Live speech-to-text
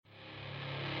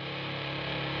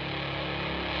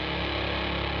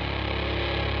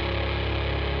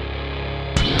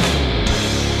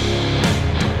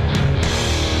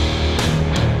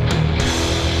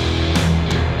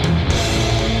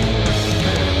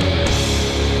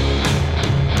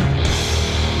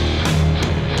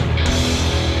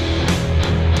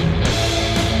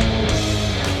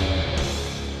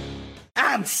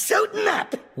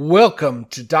Welcome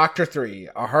to Doctor 3,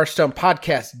 a Hearthstone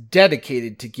podcast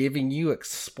dedicated to giving you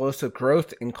explosive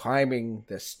growth in climbing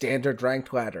the standard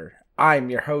ranked ladder. I'm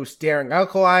your host, Darren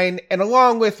Alkaline, and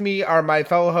along with me are my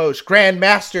fellow hosts,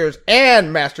 Grandmasters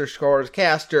and Master Scores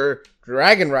caster,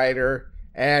 Dragon Rider,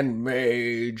 and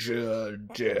Major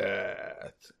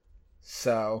Death.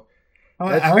 So,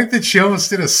 I like that she almost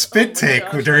did a spit take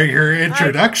during her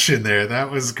introduction there. That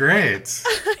was great.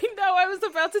 I know, I was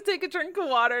about to take a drink of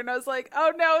water and I was like,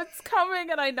 oh no, it's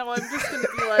coming, and I know I'm just going to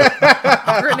be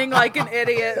like grinning like an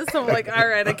idiot. So I'm like, all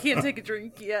right, I can't take a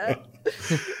drink yet.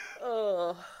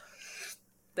 Oh,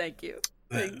 thank you.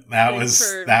 Thanks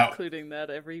for including that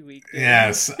every week.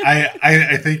 Yes,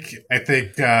 I think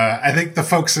the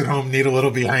folks at home need a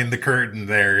little behind the curtain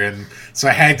there, and so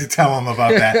I had to tell them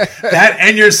about that.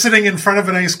 And you're sitting in front of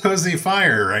a nice cozy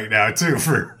fire right now too,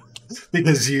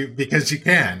 because you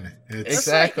can.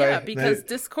 Exactly. Right, yeah, because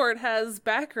Discord has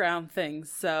background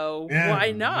things, so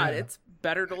why not? Yeah. It's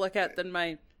better to look at than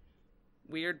my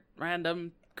weird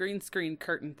random green screen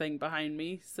curtain thing behind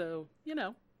me. So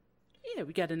yeah,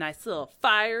 we got a nice little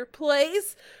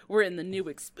fireplace. We're in the new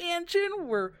expansion.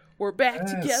 We're back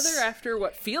together after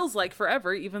what feels like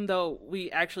forever, even though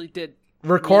we actually did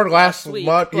record last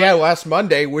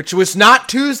Monday, which was not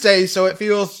Tuesday, so it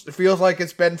feels like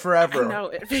it's been forever. I know,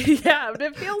 it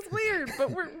feels weird, but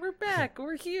we're back.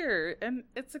 We're here, and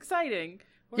it's exciting.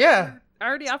 We're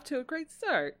already off to a great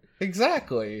start.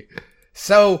 Exactly.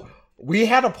 So we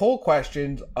had a poll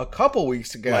question a couple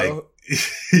weeks ago.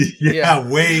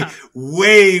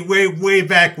 Way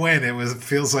back when. It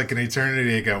feels like an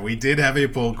eternity ago. We did have a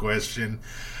poll question.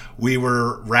 We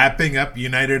were wrapping up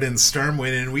United and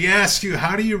Stormwind, and we asked you,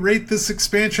 how do you rate this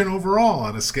expansion overall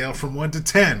on a scale from 1 to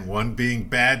 10? 1 being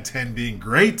bad, 10 being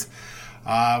great.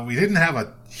 We didn't have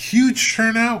a huge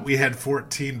turnout. We had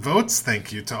 14 votes.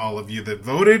 Thank you to all of you that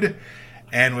voted.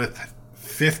 And with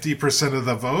 50% of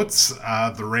the votes,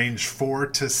 the range 4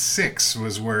 to 6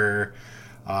 was where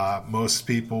most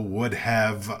people would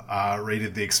have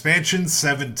rated the expansion.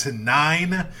 7 to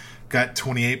 9 got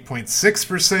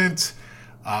 28.6%.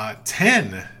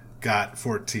 10 got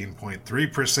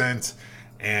 14.3%,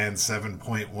 and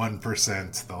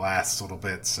 7.1%, the last little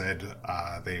bit, said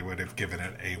they would have given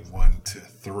it a 1 to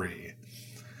 3.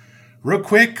 Real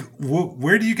quick,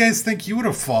 where do you guys think you would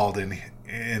have fallen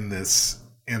in this?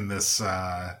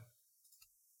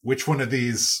 Which one of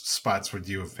these spots would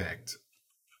you have picked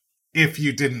if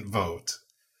you didn't vote?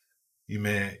 You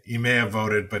may have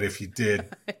voted, but if you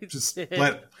did,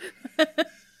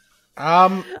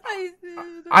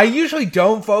 I usually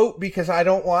don't vote because I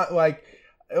don't want like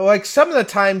some of the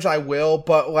times I will,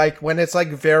 but like when it's like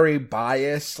very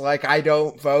biased, like I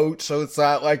don't vote, so it's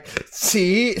not like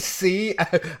see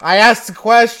I asked the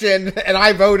question and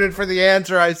I voted for the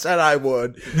answer I said I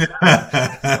would.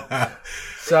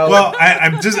 So well,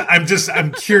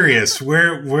 I'm curious,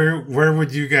 where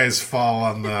would you guys fall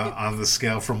on the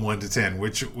scale from 1 to 10?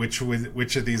 Which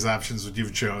of these options would you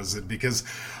have chosen? Because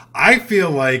I feel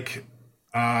like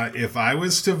if I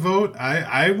was to vote,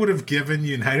 I would have given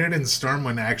United and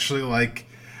Stormwind actually like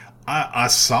a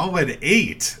solid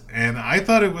 8, and I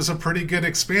thought it was a pretty good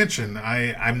expansion.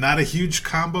 I'm not a huge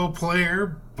combo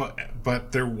player,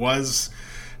 but there was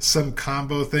some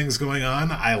combo things going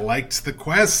on. I liked the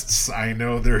quests. I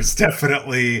know there's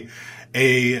definitely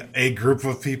a group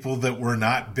of people that were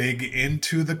not big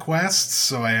into the quests,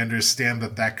 so I understand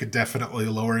that could definitely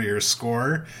lower your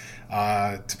score,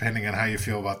 depending on how you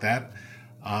feel about that.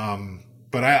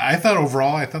 But I thought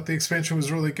overall, the expansion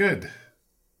was really good.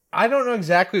 I don't know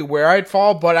exactly where I'd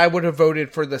fall, but I would have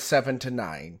voted for the 7 to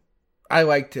 9. I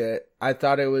liked it. I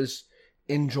thought it was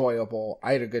enjoyable.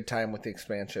 I had a good time with the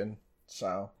expansion.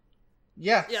 So,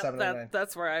 yeah, 7 to 9.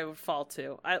 That's where I would fall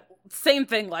too. Same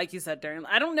thing, like you said, Darren.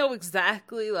 I don't know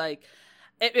exactly, like,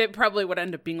 it probably would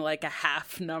end up being like a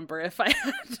half number if I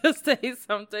had to say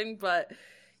something, but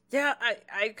yeah,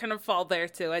 I kind of fall there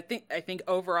too. I think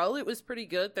overall it was pretty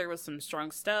good. There was some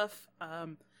strong stuff.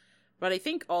 But I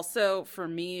think also for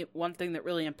me, one thing that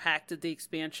really impacted the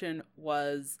expansion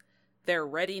was their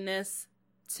readiness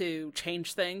to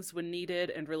change things when needed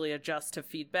and really adjust to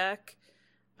feedback,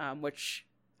 which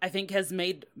I think has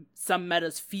made some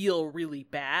metas feel really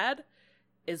bad,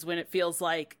 is when it feels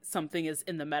like something is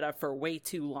in the meta for way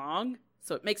too long.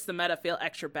 So it makes the meta feel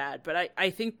extra bad. But I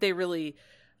think they really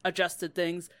adjusted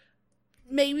things.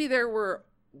 Maybe there were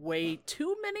way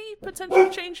too many potential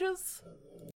changes.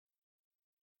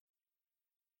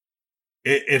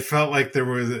 It felt like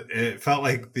it felt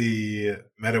like the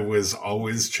meta was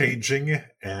always changing,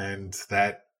 and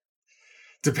that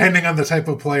depending on the type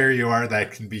of player you are,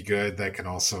 that can be good. That can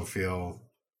also feel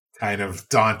kind of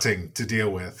daunting to deal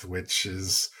with, which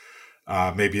is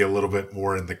maybe a little bit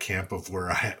more in the camp of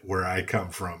where I come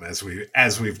from, as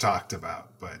we've talked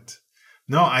about. But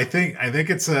no, I think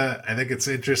it's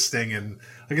interesting, and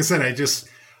like I said,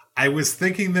 I was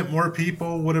thinking that more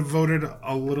people would have voted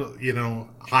a little,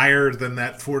 higher than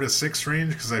that 4 to 6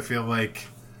 range, because I feel like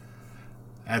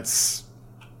that's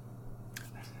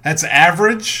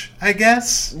average, I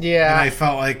guess. Yeah. And I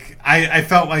felt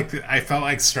like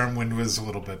Stormwind was a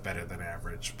little bit better than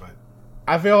average, but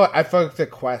I feel like the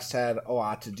quest had a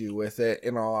lot to do with it.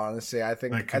 In all honesty, I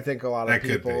think a lot of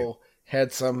people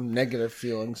had some negative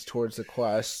feelings towards the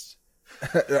quest.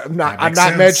 I'm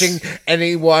not mentioning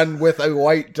anyone with a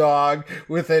white dog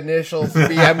with initials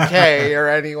BMK or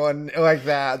anyone like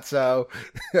that. So,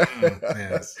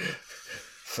 yes.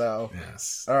 So,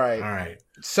 yes. All right.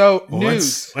 So,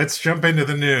 news. Let's jump into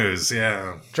the news.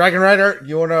 Yeah. Dragon Rider,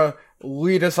 you want to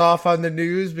lead us off on the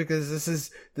news, because this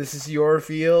is your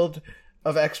field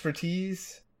of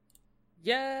expertise?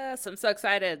 Yes, I'm so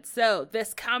excited. So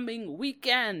this coming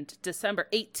weekend, December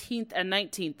 18th and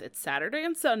 19th, it's Saturday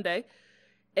and Sunday,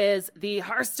 is the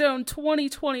Hearthstone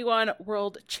 2021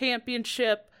 World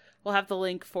Championship. We'll have the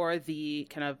link for the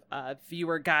kind of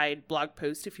viewer guide blog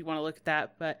post if you want to look at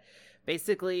that. But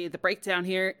basically, the breakdown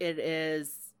here, it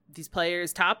is these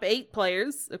players, top 8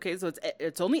 players. Okay, so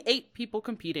it's only 8 people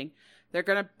competing. They're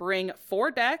going to bring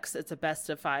 4 decks. It's a best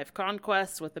of 5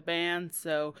 conquest with the band,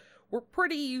 so we're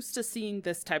pretty used to seeing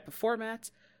this type of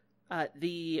format.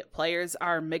 The players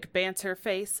are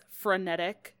McBanterface,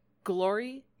 Frenetic,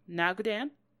 Glory, Nagadan,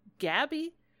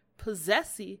 Gabby,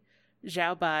 Possessi,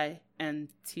 Xiaobai, and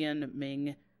Tian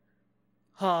Ming.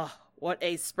 Oh, what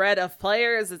a spread of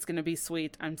players. It's going to be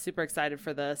sweet. I'm super excited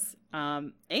for this.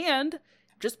 And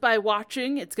just by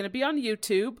watching, it's going to be on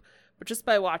YouTube, but just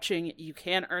by watching, you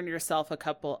can earn yourself a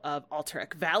couple of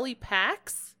Alterac Valley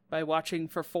packs by watching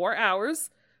for 4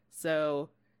 hours. So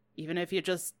even if you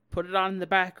just put it on in the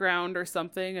background or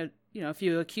something, if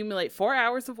you accumulate 4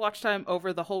 hours of watch time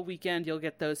over the whole weekend, you'll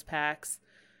get those packs.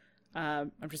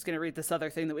 I'm just going to read this other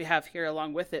thing that we have here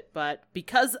along with it. But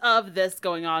because of this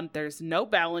going on, there's no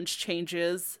balance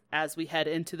changes as we head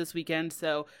into this weekend.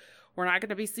 So we're not going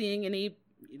to be seeing any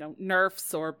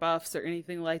nerfs or buffs or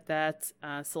anything like that.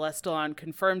 Celestalon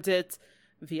confirmed it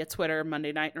via Twitter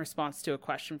Monday night in response to a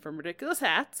question from Ridiculous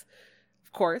Hat.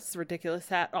 Of course, Ridiculous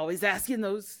Hat always asking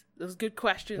those good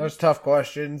questions. Those tough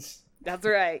questions. That's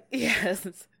right. Yes.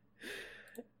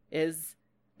 Is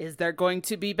there going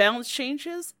to be balance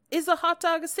changes? Is a hot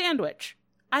dog a sandwich?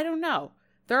 I don't know.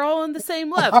 They're all on the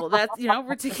same level. That's,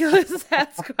 Ridiculous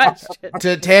Hat's question.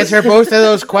 To answer both of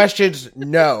those questions,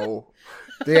 no.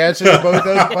 The answer to both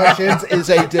those questions is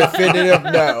a definitive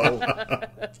no.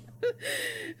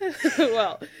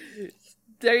 Well,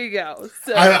 there you go.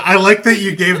 So I like that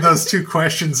you gave those 2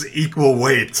 questions equal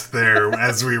weight there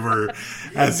as we were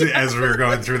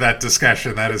going through that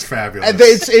discussion. That is fabulous.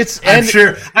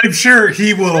 I'm sure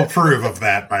he will approve of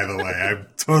that, by the way. I'm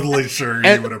totally sure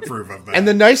he would approve of that. And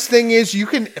the nice thing is you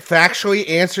can factually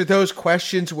answer those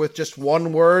questions with just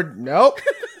one word. Nope.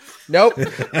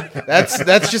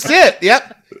 That's just it.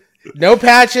 Yep. No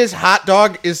patches. Hot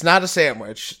dog is not a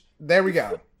sandwich. There we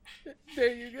go.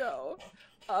 There you go.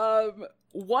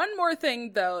 One more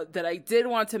thing, though, that I did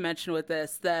want to mention with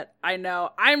this that I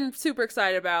know I'm super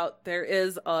excited about. There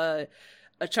is a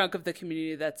chunk of the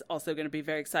community that's also going to be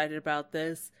very excited about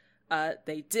this.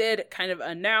 They did kind of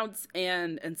announce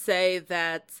and say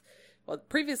that, well,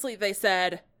 previously they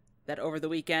said that over the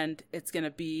weekend it's going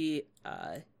to be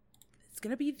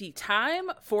the time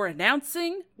for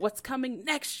announcing what's coming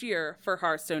next year for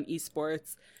Hearthstone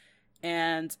esports.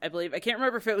 And I can't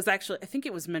remember if it was actually, I think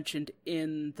it was mentioned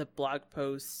in the blog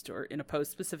post or in a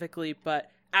post specifically,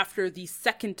 but after the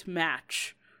second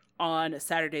match on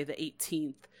Saturday the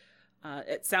 18th,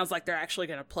 it sounds like they're actually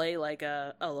going to play like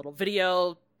a little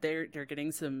video. They're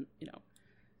getting some,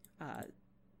 kind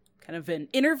of an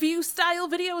interview style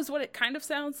video is what it kind of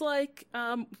sounds like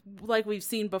we've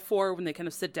seen before when they kind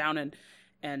of sit down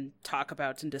and talk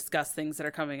about and discuss things that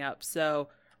are coming up. So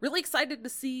really excited to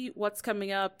see what's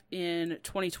coming up in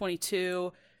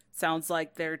 2022. Sounds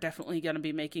like they're definitely going to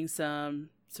be making some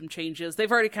changes.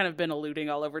 They've already kind of been alluding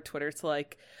all over Twitter to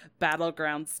like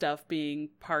Battleground stuff being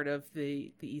part of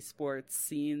the esports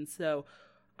scene. So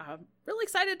I'm really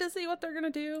excited to see what they're going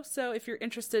to do. So if you're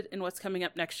interested in what's coming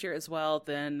up next year as well,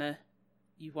 then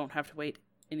you won't have to wait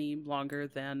any longer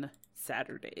than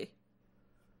Saturday.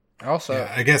 Also,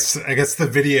 yeah, I guess the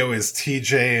video is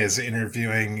TJ is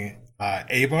interviewing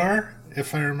Abar,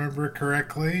 if I remember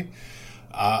correctly,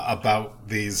 about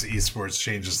these esports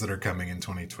changes that are coming in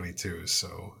 2022.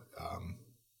 So,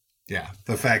 Yeah,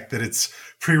 the fact that it's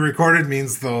pre-recorded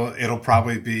means though it'll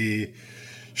probably be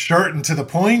short and to the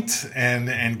point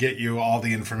and get you all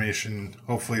the information,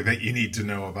 hopefully, that you need to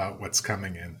know about what's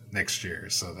coming in next year.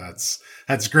 So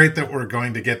that's great that we're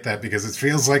going to get that, because it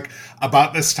feels like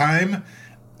about this time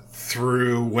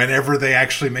through whenever they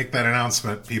actually make that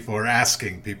announcement, people are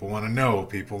asking, people want to know,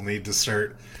 people need to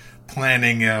start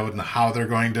planning out and how they're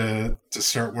going to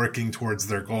start working towards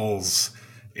their goals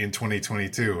in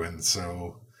 2022. And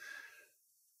so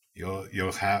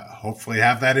you'll hopefully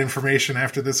have that information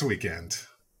after this weekend.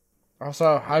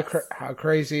 Also, how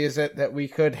crazy is it that we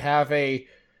could have a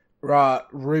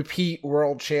repeat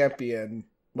world champion?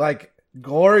 Like,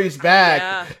 Glory's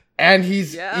back, and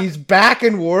he's back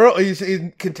in world. He's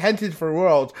contended for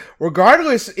worlds,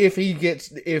 regardless if he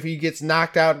gets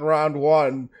knocked out in round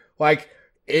one. Like,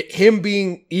 him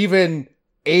being even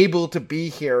able to be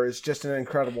here is just an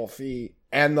incredible feat.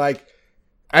 And like,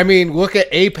 I mean, look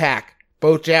at APAC,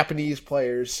 both Japanese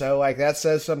players. So like, that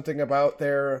says something about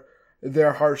their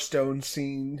Hearthstone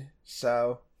scene.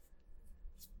 So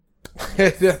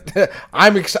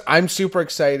I'm super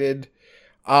excited.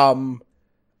 I'm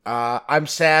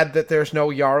sad that there's no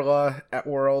Yarla at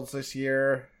Worlds this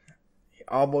year. He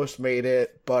almost made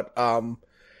it, but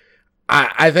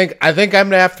I think I'm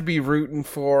gonna have to be rooting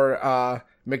for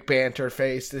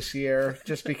McBanterface this year,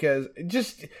 just because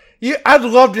I'd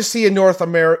love to see a North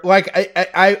America, like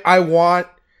I want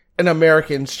an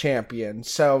Americans champion.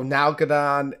 So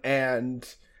Nalgadon and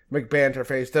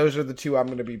McBanterface, those are the two I'm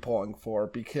going to be pulling for,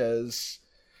 because,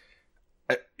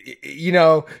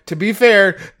 to be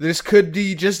fair, this could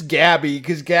be just Gabby,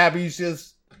 because Gabby's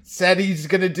just said he's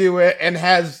going to do it and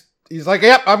he's like,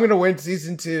 yep, I'm going to win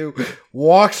season 2,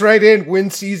 walks right in,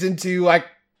 wins season 2, like,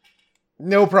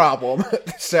 no problem.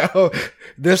 So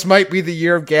this might be the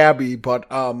year of Gabby, but,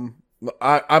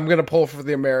 I'm gonna pull for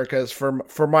the Americas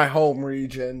for my home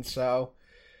region. So,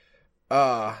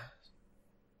 yeah.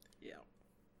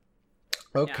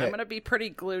 Okay. Yeah, I'm gonna be pretty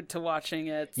glued to watching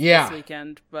it this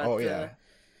weekend. But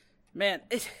man,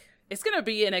 it's gonna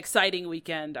be an exciting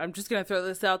weekend. I'm just gonna throw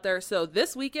this out there. So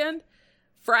this weekend,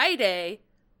 Friday,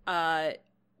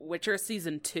 Witcher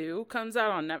season 2 comes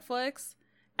out on Netflix,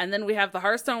 and then we have the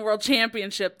Hearthstone World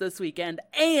Championship this weekend,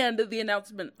 and the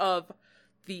announcement of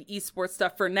the esports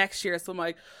stuff for next year. So I'm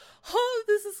like, oh,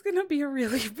 this is going to be a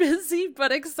really busy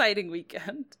but exciting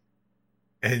weekend.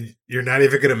 And you're not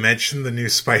even going to mention the new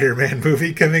Spider-Man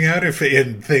movie coming out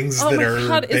and things that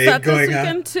are big is that going this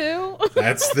weekend on? Too?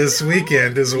 That's this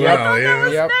weekend as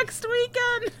well. Next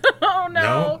weekend. Oh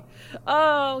no.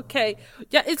 Oh, okay.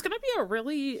 Yeah, it's going to be a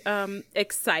really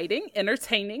exciting,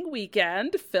 entertaining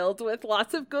weekend filled with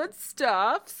lots of good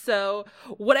stuff. So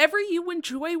whatever you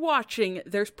enjoy watching,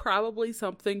 there's probably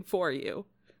something for you.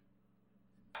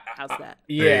 How's that?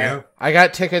 Yeah. I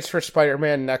got tickets for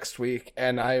Spider-Man next week,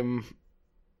 and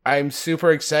I'm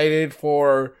super excited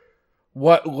for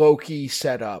what Loki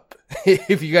set up.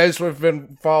 If you guys have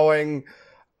been following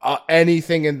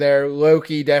anything in there,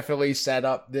 Loki definitely set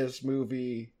up this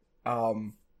movie.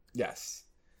 Yes.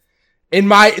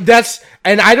 And I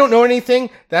don't know anything.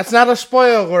 That's not a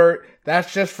spoiler alert.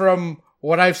 That's just from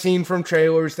what I've seen from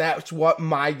trailers. That's what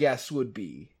my guess would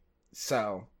be.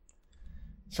 So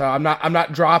I'm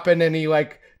not dropping any,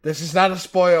 like, this is not a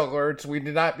spoiler alert. We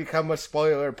did not become a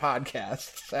spoiler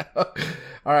podcast. So,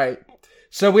 all right.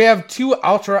 So we have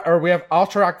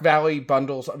Alterac Valley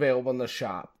bundles available in the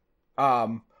shop.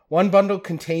 One bundle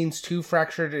contains 2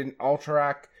 Fractured and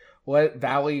Alterac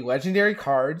Valley legendary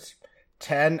cards,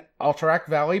 10 Alterac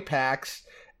Valley packs,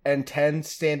 and 10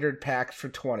 standard packs for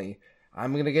 $20.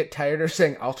 I'm gonna get tired of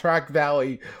saying Alterac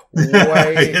Valley.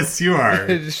 Yes, you are.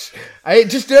 It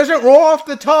just doesn't roll off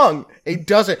the tongue. It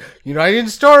doesn't. United in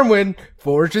Stormwind,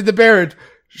 Forged in the Barrens,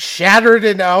 Fractured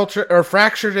in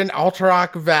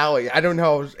Alterac Valley. I don't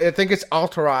know. I think it's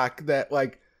Alterac that,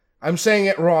 like, I'm saying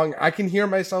it wrong. I can hear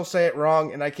myself say it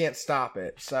wrong, and I can't stop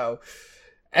it. So,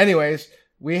 anyways.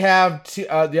 We have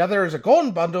the other is a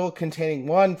golden bundle containing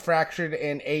 1 Fractured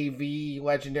and AV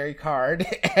legendary card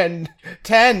and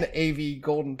 10 AV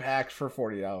golden packs for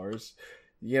 $40.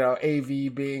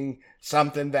 AV being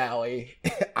something Valley.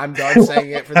 I'm done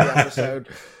saying it for the episode.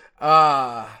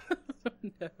 No.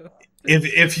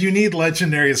 If you need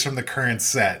legendaries from the current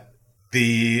set,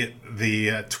 the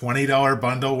 $20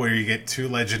 bundle where you get 2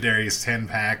 legendaries, 10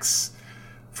 packs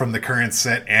from the current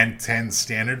set and 10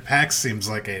 standard packs seems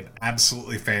like an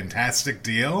absolutely fantastic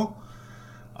deal.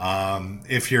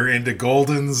 If you're into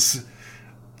golden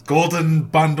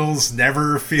bundles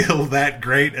never feel that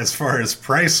great as far as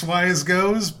price-wise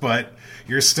goes, but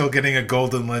you're still getting a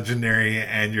golden legendary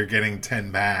and you're getting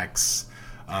 10 packs,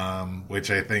 which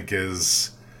I think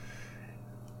is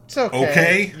It's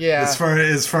okay. Yeah. As far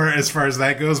as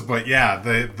that goes, but yeah,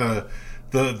 the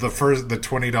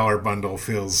 $20 bundle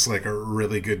feels like a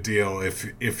really good deal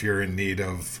if you're in need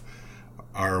of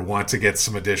or want to get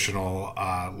some additional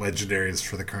legendaries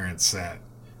for the current set.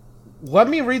 Let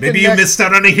me read. Maybe you missed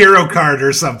out on a hero card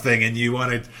or something, and you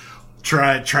want to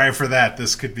try for that.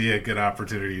 This could be a good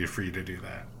opportunity for you to do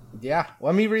that. Yeah,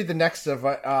 let me read the next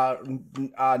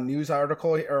news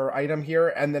article or item here,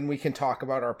 and then we can talk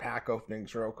about our pack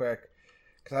openings real quick.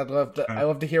 Because I'd love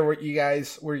to hear where you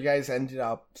guys ended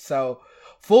up. So,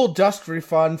 full dust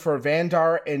refund for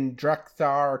Vandar and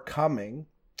Drekthar coming.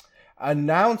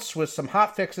 Announced with some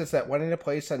hot fixes that went into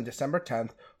place on December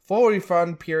 10th. Full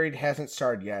refund period hasn't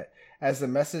started yet, as the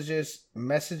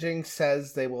messaging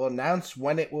says they will announce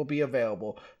when it will be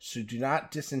available, so do not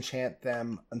disenchant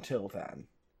them until then.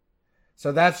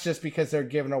 So that's just because they're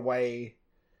giving away,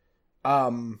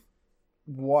 did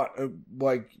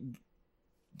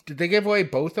they give away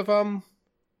both of them?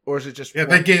 Or is it just one?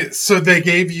 They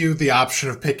gave you the option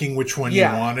of picking which one you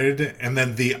wanted, and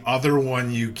then the other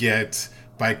one you get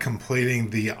by completing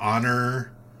the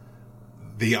honor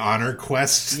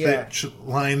quest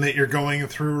line that you're going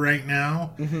through right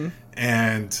now. Mm-hmm.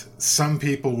 And some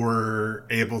people were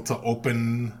able to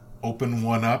open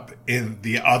one up in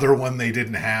the other one they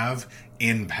didn't have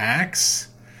in packs.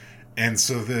 And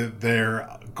so they're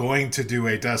going to do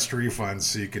a dust refund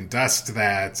so you can dust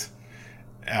that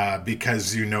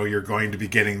because you're going to be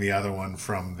getting the other one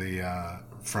from the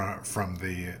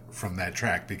from that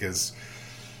track because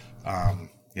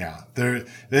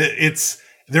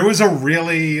there was a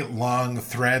really long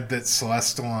thread that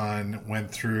Celestalon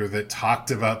went through that talked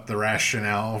about the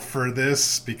rationale for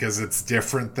this because it's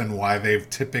different than why they've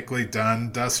typically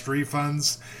done dust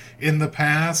refunds in the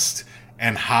past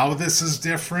and how this is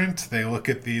different. They look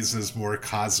at these as more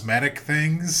cosmetic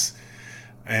things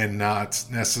and not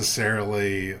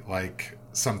necessarily like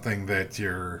something that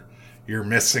you're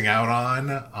missing out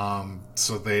on.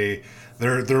 So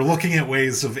they're looking at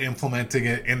ways of implementing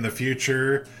it in the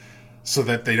future so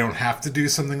that they don't have to do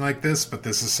something like this, but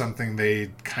this is something they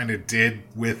kind of did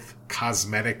with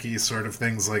cosmetic-y sort of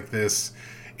things like this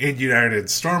in United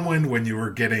Stormwind when you were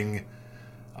getting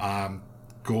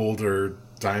gold or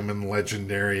diamond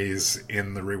legendaries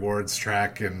in the rewards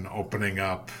track and opening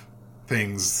up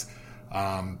things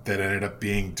that ended up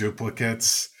being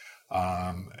duplicates.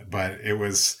 But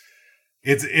it's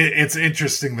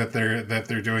interesting that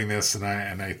they're doing this, and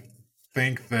I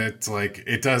think that like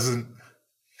it doesn't.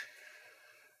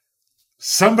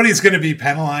 Somebody's going to be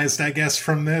penalized, I guess,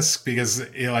 from this because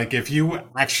like if you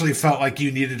actually felt like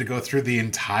you needed to go through the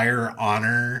entire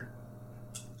honor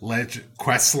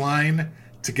quest line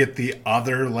to get the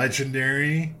other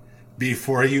legendary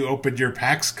before you opened your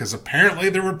packs, because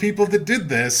apparently there were people that did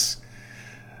this.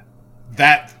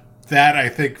 That I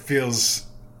think feels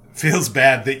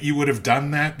bad that you would have done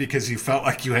that because you felt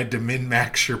like you had to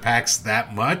min-max your packs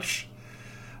that much.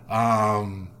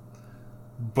 But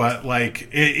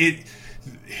like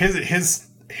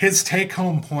his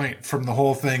take-home point from the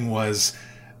whole thing was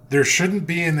there shouldn't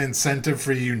be an incentive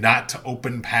for you not to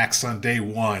open packs on day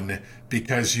one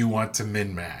because you want to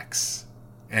min-max.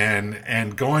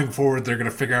 And going forward, they're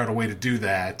going to figure out a way to do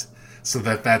that so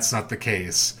that that's not the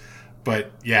case.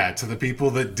 But yeah, to the people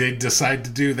that did decide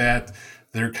to do that,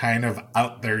 they're kind of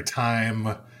out their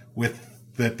time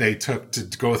that they took to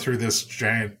go through this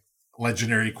giant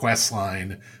legendary quest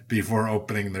line before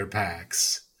opening their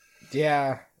packs.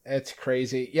 Yeah, it's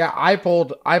crazy. Yeah, I pulled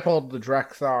the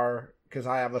Drekthar because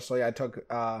I took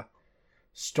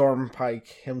Stormpike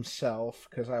himself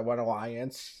because I went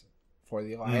Alliance for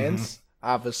the Alliance,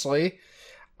 obviously.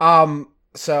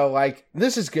 So like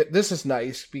this is good. This is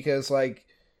nice because like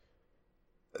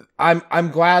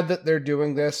I'm glad that they're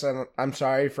doing this, and I'm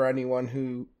sorry for anyone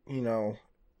who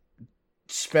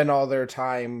spend all their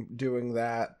time doing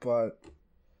that, but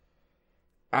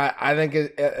I think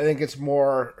it's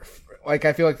more like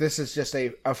I feel like this is just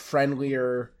a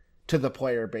friendlier to the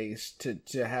player base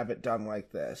to have it done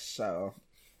like this. So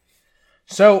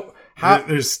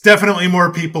there's definitely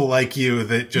more people like you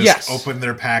that just opened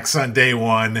their packs on day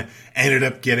one, ended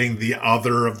up getting the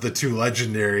other of the two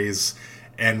legendaries,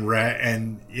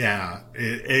 and yeah,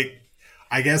 it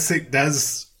I guess it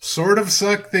does sort of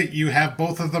suck that you have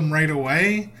both of them right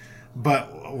away,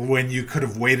 but when you could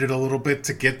have waited a little bit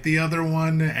to get the other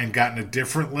one and gotten a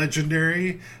different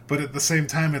legendary, but at the same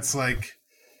time it's like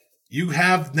you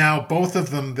have now both of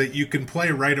them that you can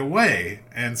play right away,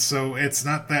 and so it's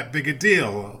not that big a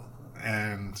deal.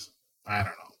 And I don't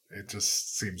know, it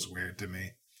just seems weird to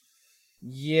me.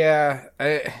 Yeah,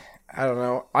 I don't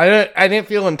know. I didn't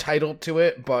feel entitled to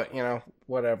it, but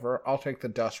whatever. I'll take the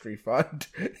dust refund.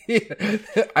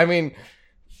 I mean,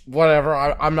 whatever.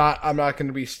 I'm not going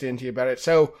to be stingy about it.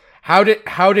 So how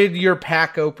did your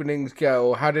pack openings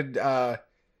go? How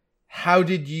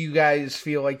did you guys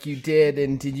feel like you did,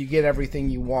 and did you get everything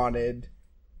you wanted?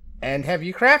 And have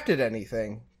you crafted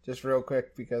anything? Just real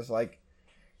quick, because like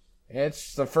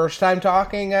it's the first time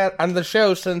talking on the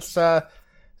show since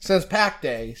Pack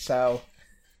Day. So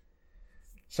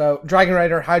Dragon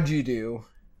Rider, how'd you do?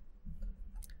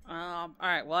 All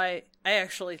right. Well, I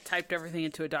actually typed everything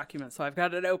into a document, so I've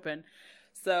got it open.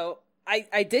 So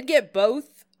I did get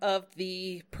both of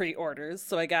the pre-orders.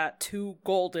 So I got 2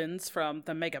 Goldens from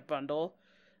the Mega Bundle.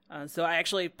 So I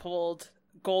actually pulled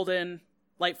Golden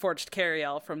Lightforged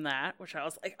Cariel from that, which I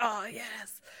was like, oh,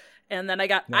 yes. And then I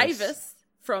got Ivus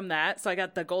from that. So I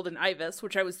got the Golden Ivus,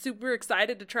 which I was super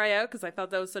excited to try out because I thought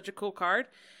that was such a cool card.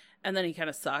 And then he kind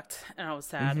of sucked, and I was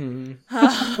sad.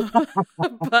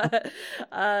 But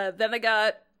then I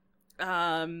got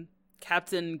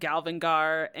Captain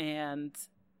Galvangar and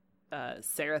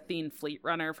Seraphine Fleet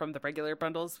Runner from the regular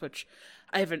bundles, which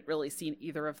I haven't really seen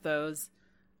either of those.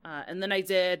 And then I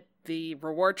did the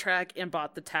reward track and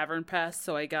bought the Tavern Pass,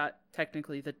 so I got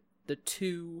technically the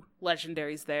 2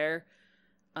 legendaries there.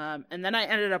 And then I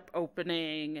ended up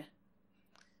opening...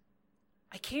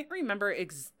 I can't remember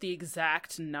the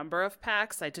exact number of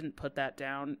packs. I didn't put that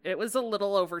down. It was a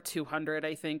little over 200,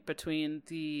 I think, between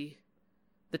the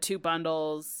 2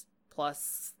 bundles,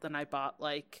 plus then I bought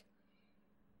like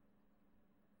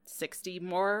 60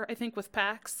 more, I think, with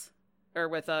packs, or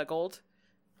with gold.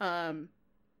 And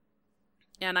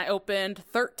I opened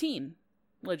 13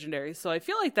 legendaries, so I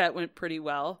feel like that went pretty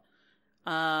well.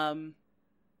 I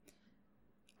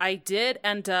did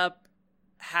end up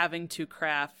having to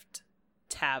craft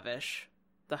Tavish,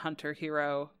 the hunter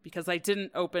hero, because I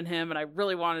didn't open him and I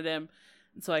really wanted him,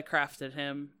 and so I crafted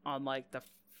him on like the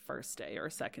first day or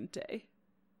second day.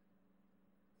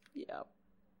 Yeah.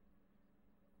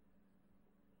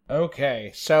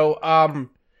 Okay, so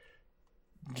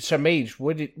Mage,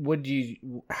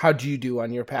 how'd you do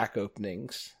on your pack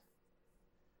openings?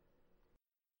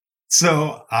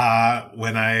 So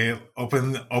when I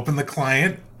opened the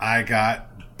client, I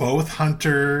got both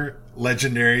hunter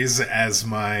legendaries as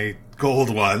my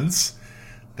gold ones.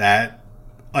 That,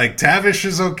 like, Tavish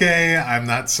is okay. I'm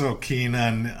not so keen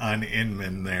on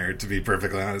Inman there, to be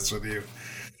perfectly honest with you.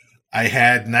 I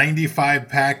had 95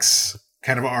 packs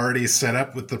kind of already set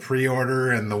up with the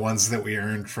pre-order and the ones that we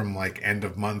earned from like end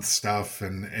of month stuff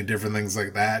and different things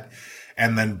like that,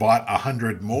 and then bought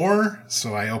 100 more.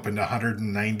 So I opened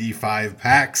 195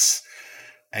 packs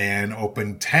and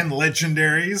opened 10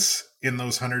 legendaries in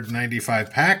those 195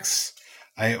 packs.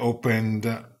 I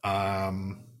opened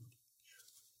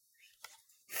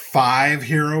 5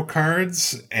 hero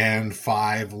cards and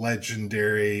 5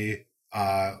 legendary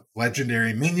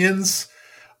minions.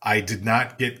 I did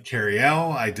not get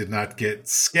Cariel. I did not get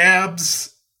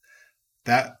Scabs.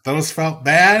 Those felt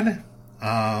bad.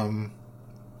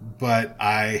 But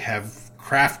I have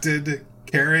crafted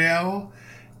Cariel,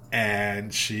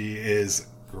 and she is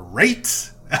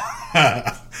great.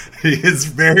 He is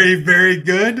very, very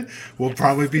good. We'll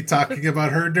probably be talking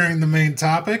about her during the main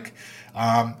topic.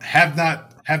 Have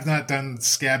not done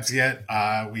Scabs yet.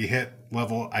 I hit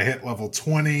level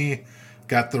 20,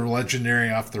 got the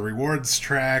legendary off the rewards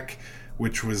track,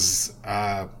 which was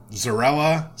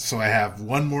Zarella. So I have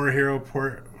one more hero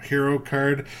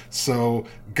card. So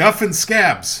Guff and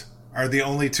Scabs are the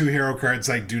only 2 hero cards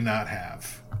I do not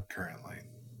have currently.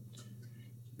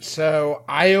 So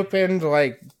I opened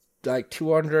like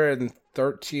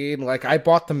 213. Like, I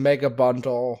bought the mega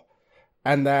bundle,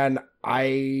 and then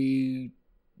I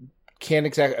can't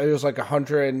exactly. It was like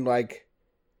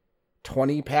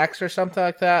 120 packs or something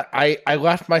like that. I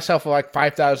left myself with like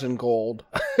 5,000 gold.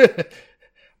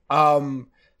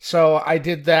 So I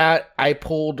did that. I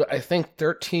pulled, I think,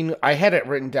 13. I had it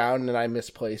written down and I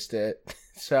misplaced it.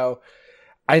 So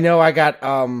I know I got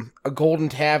a golden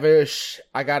Tavish.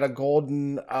 I got a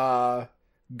golden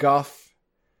Guff.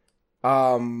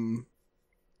 I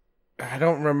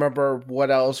don't remember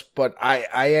what else, but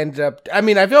I ended up. I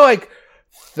mean, I feel like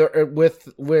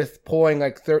with pulling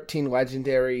like 13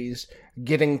 legendaries,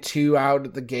 getting 2 out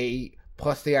of the gate,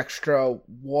 plus the extra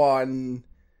 1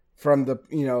 from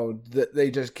that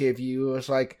they just give you, it was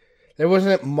like there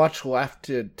wasn't much left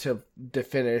to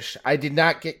finish. I did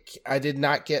not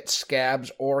get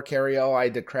Scabs or Cariel. I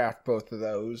did craft both of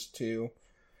those too.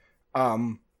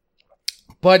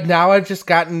 But now I've just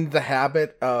gotten the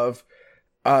habit of,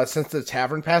 since the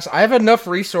Tavern Pass, I have enough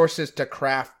resources to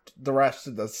craft the rest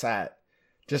of the set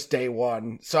just day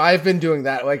one. So I've been doing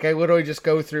that. Like, I literally just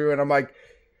go through and I'm like,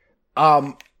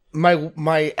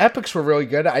 My epics were really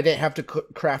good. I didn't have to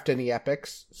craft any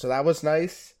epics, so that was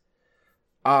nice.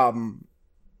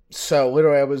 So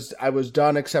literally I was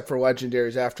done except for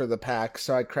legendaries after the pack,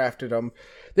 so I crafted them.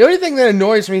 The only thing that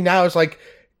annoys me now is like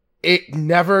it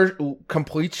never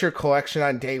completes your collection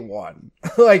on day one.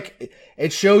 Like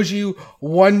it shows you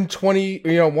 120,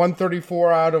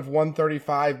 134 out of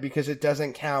 135 because it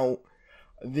doesn't count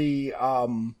the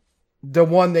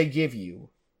one they give you.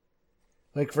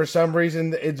 Like for some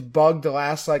reason it's bugged the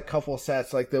last like couple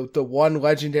sets, like the one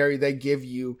legendary they give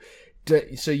you,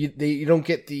 so you don't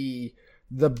get the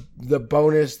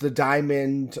bonus, the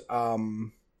diamond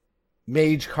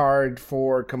mage card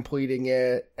for completing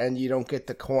it, and you don't get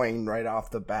the coin right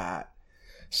off the bat.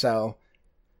 So,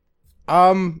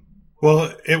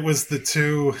 well, it was the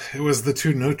two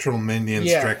neutral minions,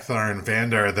 Drekthar and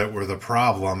Vandar, that were the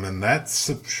problem, and that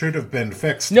should have been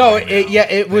fixed. No,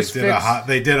 it was fixed.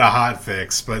 They did a hot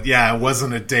fix, but yeah, it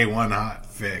wasn't a day one hot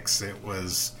fix. It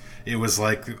was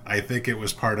like, I think it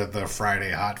was part of the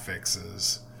Friday hot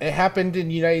fixes. It happened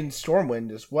in United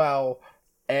Stormwind as well,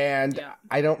 and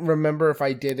I don't remember if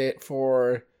I did it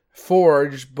for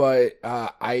Forge, but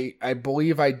I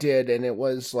believe I did, and it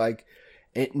was like,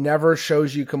 it never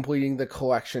shows you completing the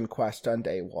collection quest on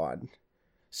day one.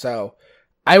 So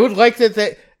I would like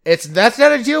that's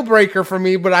not a deal breaker for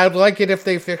me, but I'd like it if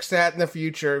they fix that in the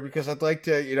future, because I'd like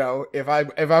to, if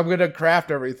I'm gonna craft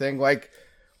everything, like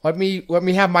let me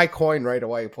have my coin right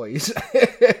away, please.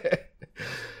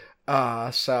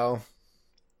 All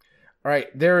right,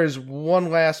 there is one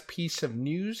last piece of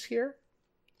news here.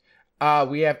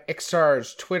 We have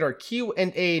Ixar's Twitter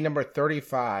Q&A number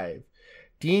 35.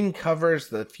 Dean covers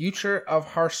the future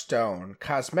of Hearthstone,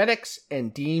 cosmetics,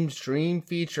 and Dean's dream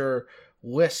feature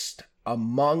list,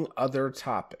 among other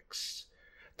topics.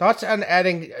 Thoughts on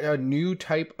adding a new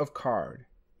type of card?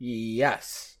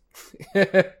 Yes.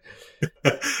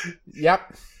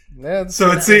 Yep.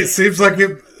 So it seems like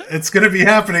it's going to be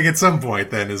happening at some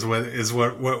point. Then is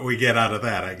what we get out of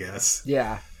that, I guess.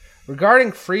 Yeah.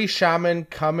 Regarding Free Shaman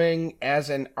coming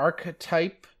as an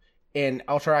archetype in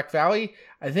Alterac Valley,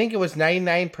 I think it was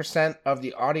 99% of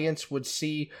the audience would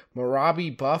see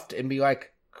Marabi buffed and be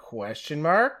like, question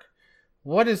mark?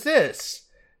 What is this?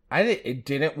 It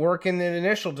didn't work in the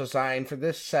initial design,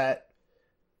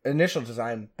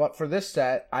 but for this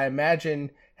set, I imagine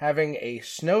having a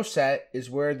snow set is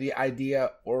where the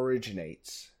idea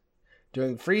originates.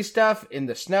 Doing free stuff in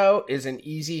the snow is an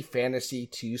easy fantasy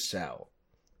to sell.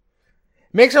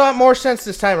 Makes a lot more sense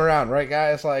this time around, right,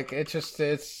 guys? Like,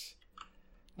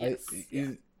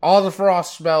 all the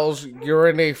frost spells, you're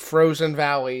in a frozen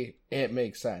valley, it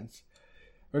makes sense.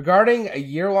 Regarding a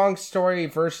year-long story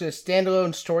versus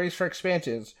standalone stories for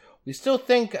expansions, we still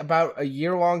think about a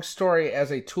year-long story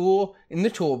as a tool in the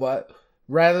toolbox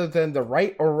rather than the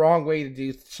right or wrong way to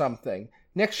do something.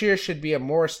 Next year should be a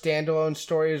more standalone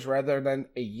stories rather than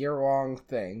a year-long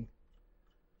thing.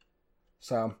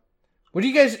 So, what do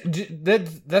you guys do?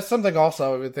 That's something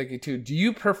also I've been thinking too. Do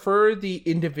you prefer the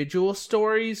individual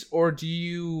stories, or do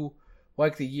you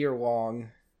like the year-long?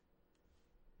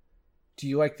 Do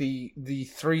you like the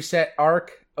 3-set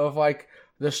arc of like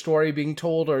the story being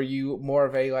told, or are you more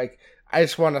of a like, I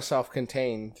just want a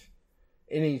self-contained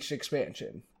in each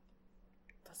expansion?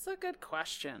 That's a good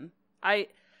question. I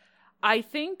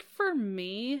think for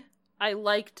me, I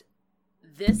liked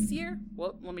this year.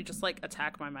 Well, let me just like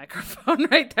attack my microphone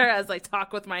right there as I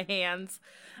talk with my hands.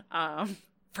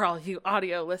 For all you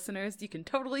audio listeners, you can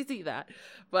totally see that.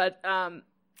 But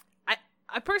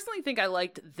I personally think I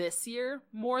liked this year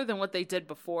more than what they did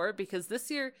before, because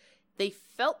this year they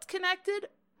felt connected,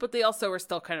 but they also were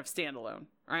still kind of standalone,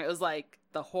 right? It was like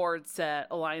the Horde set,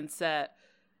 Alliance set,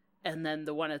 and then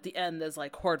the one at the end is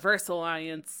like Horde versus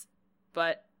Alliance,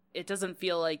 but it doesn't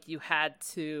feel like you had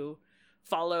to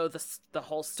follow the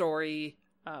whole story,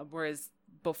 whereas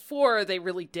before they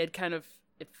really did kind of,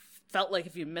 it felt like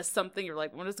if you missed something, you're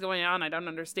like, what is going on? I don't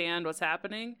understand what's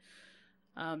happening.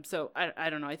 So I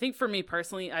don't know. I think for me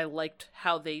personally, I liked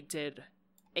how they did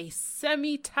a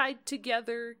semi-tied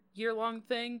together year-long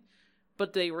thing,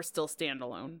 but they were still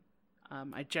standalone.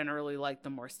 I generally like the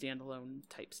more standalone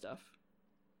type stuff.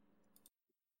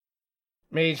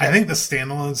 I think the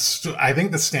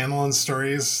standalone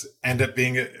stories end up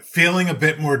feeling a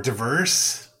bit more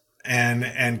diverse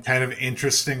and kind of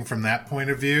interesting from that point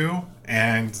of view.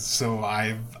 And so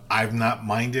I've not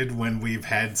minded when we've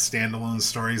had standalone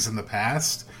stories in the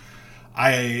past.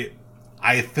 I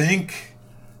think,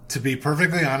 to be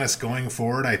perfectly honest, going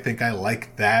forward, I think I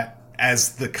like that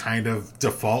as the kind of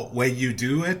default way you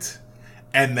do it,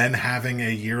 and then having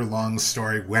a year-long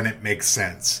story when it makes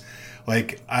sense.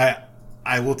 Like,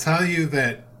 I will tell you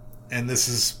that, and this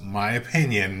is my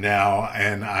opinion now,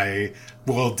 and I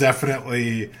will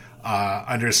definitely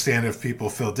understand if people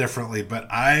feel differently, but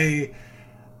I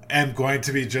am going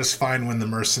to be just fine when the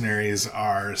Mercenaries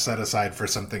are set aside for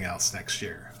something else next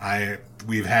year.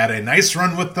 We've had a nice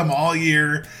run with them all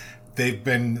year. They've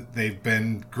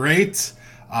been great,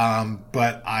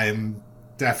 but I'm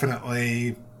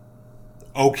definitely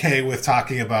okay with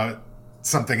talking about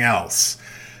something else.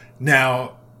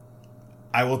 Now,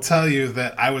 I will tell you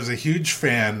that I was a huge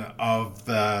fan of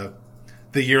the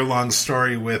year-long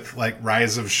story with like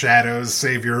Rise of Shadows,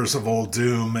 Saviors of Old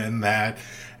Doom, and that.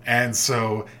 And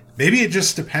so maybe it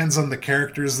just depends on the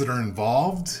characters that are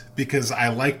involved, because I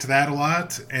liked that a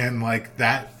lot, and like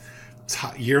that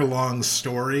year-long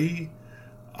story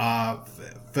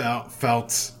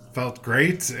felt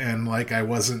great, and like I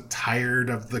wasn't tired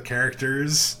of the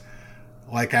characters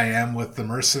like I am with the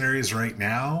Mercenaries right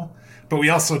now. But we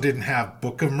also didn't have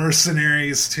Book of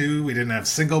Mercenaries 2. We didn't have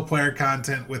single-player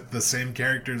content with the same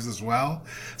characters as well.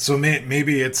 So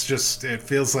maybe it's just, it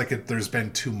feels like there's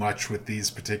been too much with these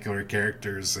particular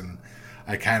characters, and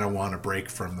I kind of want to break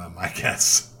from them, I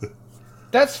guess.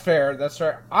 That's fair.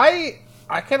 I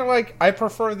kind of I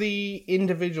prefer the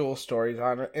individual stories,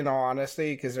 in all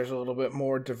honesty, because there's a little bit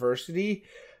more diversity.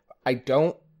 I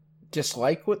don't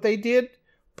dislike what they did,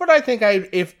 but I think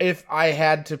if I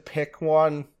had to pick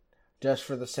one, just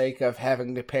for the sake of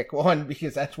having to pick one,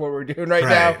 because that's what we're doing right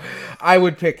now, I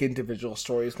would pick individual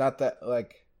stories. Not that,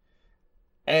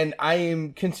 and I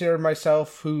am consider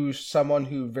myself someone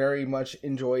who very much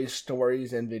enjoys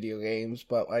stories and video games,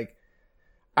 but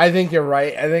I think you're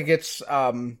right. I think it's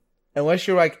unless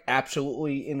you're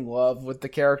absolutely in love with the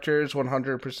characters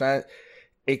 100%,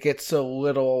 it gets a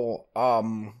little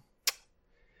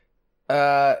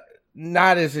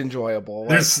not as enjoyable.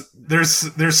 There's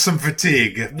some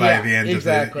fatigue by the end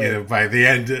exactly. of we're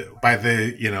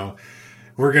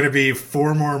going to be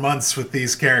 4 more months with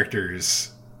these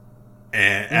characters,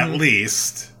 at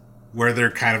least, where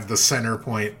they're kind of the center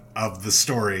point of the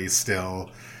story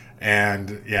still.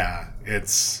 And yeah,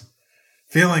 it's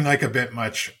feeling like a bit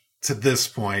much to this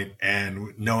point,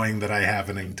 and knowing that I have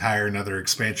an entire another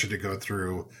expansion to go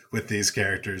through with these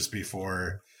characters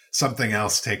before someone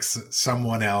else takes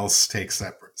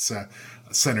that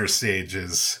center stage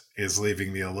is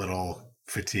leaving me a little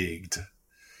fatigued.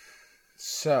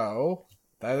 So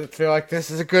I feel like this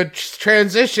is a good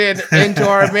transition into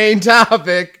our main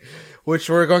topic, which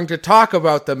we're going to talk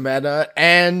about the meta.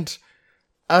 And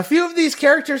a few of these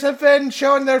characters have been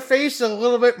showing their face a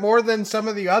little bit more than some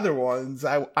of the other ones,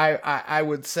 I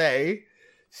would say.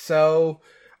 So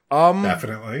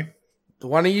definitely.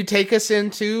 Why don't you take us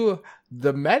into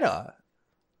the meta?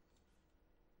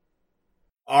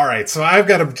 All right, so I've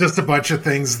got just a bunch of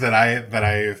things that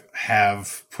I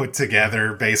have put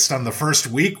together based on the first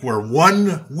week. We're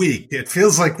 1 week. It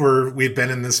feels like we've been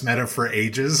in this meta for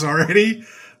ages already.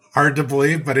 Hard to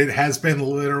believe, but it has been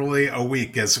literally a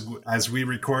week as we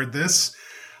record this.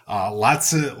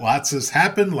 Lots has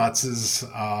happened. Lots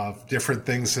of different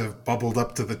things have bubbled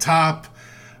up to the top.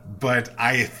 But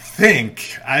I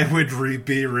think I would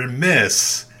be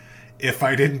remiss if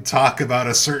I didn't talk about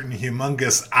a certain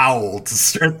humongous owl to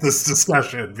start this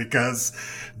discussion, because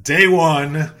day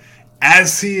one,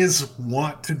 as he is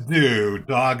wont to do,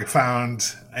 Dog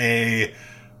found a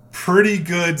pretty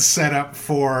good setup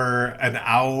for an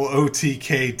owl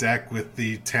OTK deck with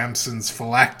the Tamsin's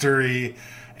Phylactery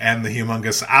and the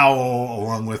humongous owl,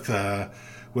 along with the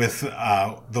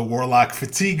Warlock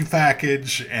Fatigue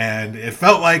package, and it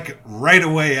felt like right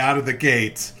away out of the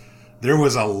gate there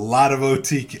was a lot of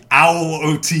owl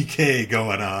OTK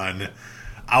going on.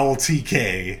 Owl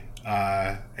TK.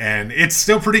 And it's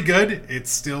still pretty good.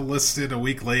 It's still listed a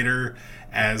week later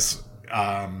as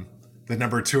the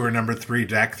number 2 or number 3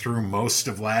 deck through most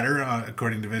of ladder,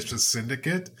 according to Vicious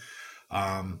Syndicate.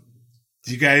 Do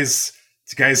you guys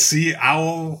see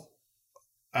Owl,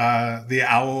 the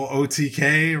Owl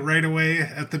OTK right away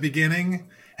at the beginning?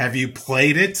 Have you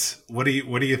played it? What do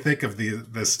you think of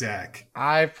this deck?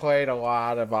 I've played a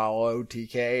lot of Owl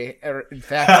OTK. In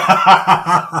fact,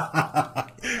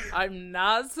 I'm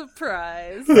not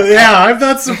surprised. Yeah, I'm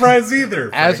not surprised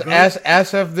either.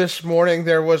 As of this morning,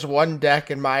 there was one deck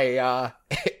in my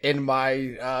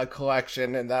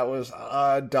collection, and that was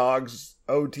Dog's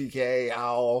OTK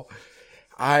Owl.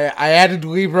 I added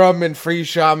Libram and Free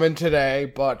Shaman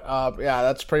today, but yeah,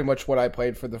 that's pretty much what I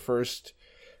played for the first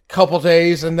couple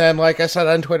days. And then, like I said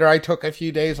on Twitter, I took a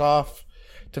few days off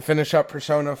to finish up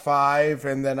Persona 5,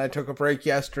 and then I took a break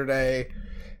yesterday.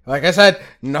 Like I said,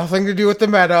 nothing to do with the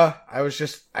meta.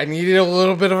 I needed a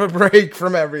little bit of a break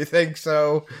from everything.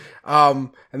 So,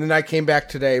 and then I came back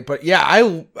today. But yeah,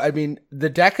 I mean, the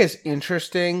deck is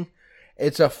interesting.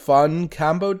 It's a fun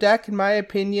combo deck, in my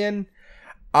opinion.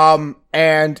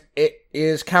 And it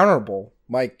is counterable.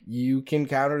 Like, you can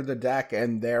counter the deck,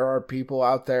 and there are people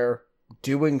out there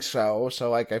doing so. So,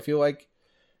 like, I feel like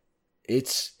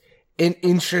it's an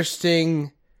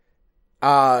interesting,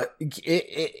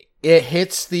 it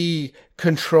hits the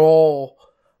control,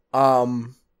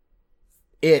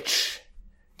 itch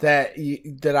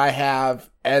that I have.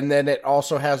 And then it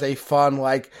also has a fun,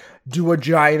 like, do a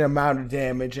giant amount of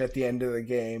damage at the end of the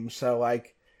game. So,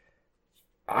 like,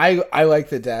 I like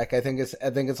the deck. I think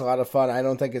it's a lot of fun. I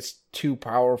don't think it's too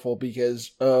powerful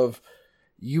because of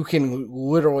you can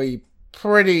literally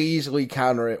pretty easily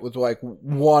counter it with like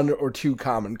 1 or 2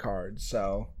 common cards.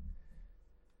 So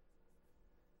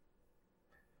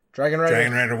Dragon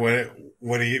Rider,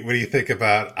 what do you think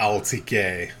about Owl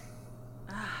TK?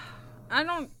 I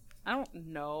don't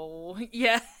know.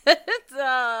 Yeah,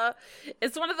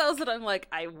 it's one of those that I'm like,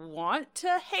 I want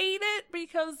to hate it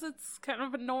because it's kind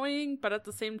of annoying, but at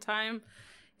the same time,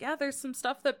 yeah, there's some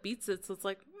stuff that beats it. So it's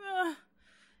like, I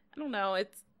don't know.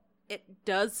 It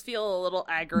does feel a little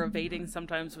aggravating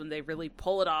sometimes when they really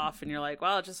pull it off, and you're like,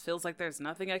 well, it just feels like there's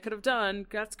nothing I could have done.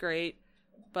 That's great,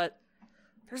 but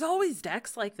there's always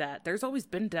decks like that. There's always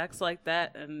been decks like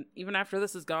that, and even after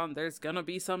this is gone, there's gonna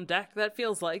be some deck that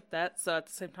feels like that. So at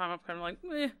the same time, I'm kind of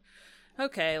like,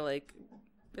 okay, like,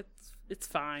 it's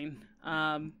fine.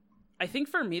 I think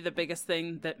for me, the biggest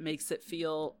thing that makes it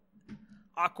feel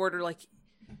awkward, or like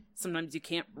sometimes you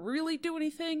can't really do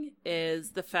anything,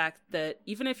 is the fact that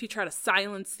even if you try to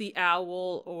silence the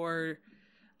owl or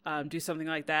do something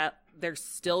like that, they're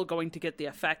still going to get the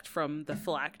effect from the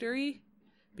phylactery,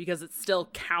 because it still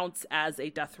counts as a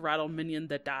death rattle minion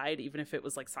that died, even if it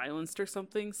was like silenced or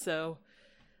something. So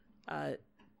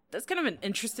that's kind of an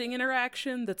interesting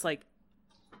interaction that's like,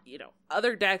 you know,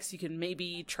 other decks you can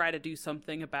maybe try to do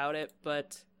something about it,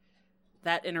 but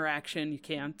that interaction you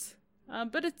can't.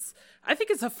 But I think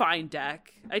it's a fine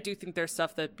deck. I do think there's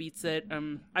stuff that beats it.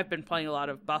 I've been playing a lot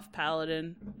of buff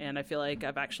Paladin, and I feel like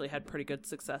I've actually had pretty good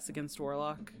success against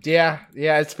Warlock. Yeah,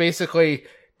 it's basically,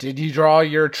 did you draw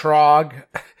your Trog,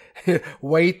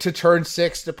 wait to turn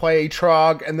 6 to play a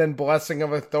Trog, and then Blessing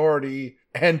of Authority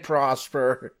and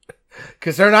Prosper?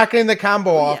 Because they're not getting the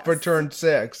combo off for turn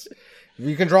 6. If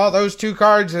you can draw those 2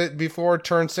 cards before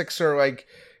turn 6, or like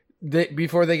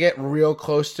before they get real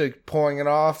close to pulling it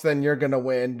off, then you're going to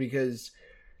win, because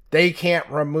they can't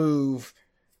remove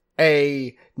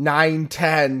a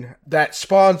 9/10 that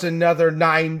spawns another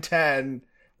 9/10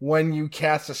 when you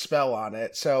cast a spell on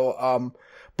it. So,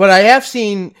 but I have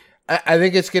seen, I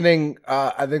think it's getting,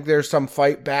 I think there's some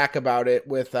fight back about it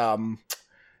with,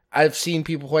 I've seen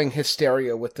people playing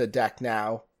Hysteria with the deck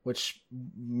now, which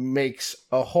makes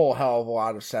a whole hell of a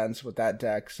lot of sense with that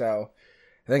deck. So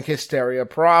I think Hysteria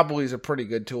probably is a pretty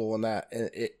good tool in that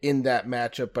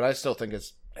matchup, but I still think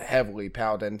it's heavily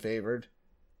Paladin favored.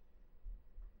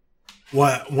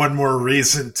 One more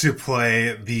reason to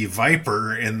play the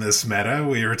Viper in this meta.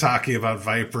 We were talking about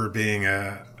Viper being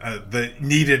the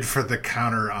needed for the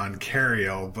counter on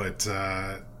Cariel, but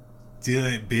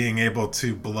being able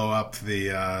to blow up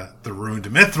the ruined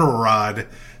Mithril Rod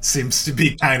seems to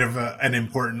be kind of an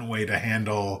important way to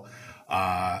handle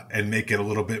and make it a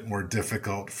little bit more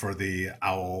difficult for the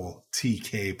Owl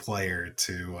TK player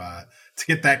to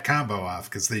get that combo off,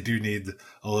 because they do need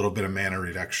a little bit of mana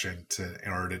reduction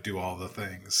in order to do all the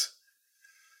things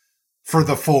for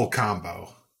the full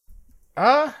combo.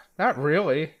 Not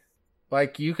really.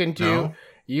 Like, you can do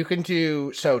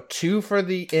so 2 for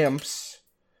the imps,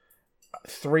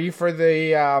 3 for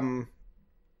the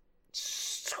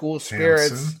school spirits.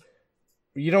 Tamsin.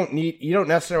 You don't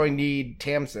necessarily need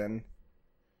Tamsin.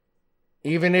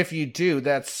 Even if you do,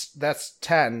 that's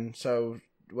 10. So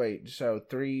wait, so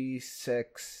 3,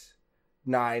 6,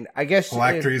 9. I guess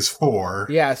Phylactery's 4.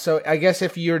 Yeah, so I guess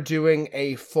if you're doing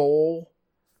a full,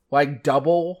 like,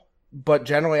 double, but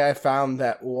generally I found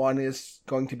that 1 is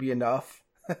going to be enough.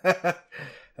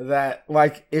 That,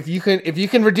 like, if you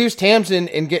can reduce Tamsin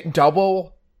and get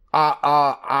double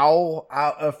owl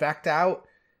effect out,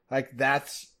 like,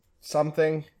 that's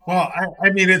something. Well,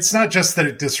 I mean, it's not just that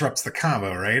it disrupts the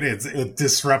combo, right? It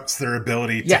disrupts their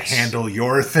ability to handle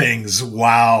your things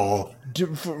while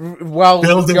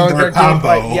building their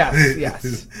combo.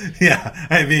 Yes. Yeah,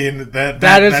 I mean that's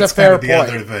a fair kind of the point.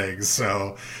 other thing.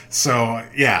 So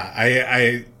yeah,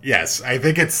 I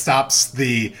think it stops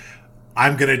the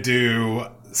I'm gonna do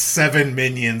 7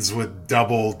 minions with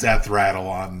double death rattle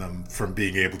on them from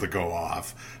being able to go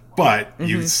off. but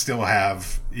you still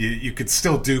have you could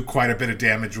still do quite a bit of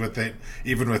damage with it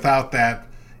even without that.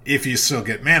 If you still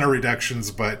get mana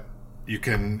reductions, but you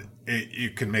can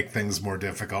make things more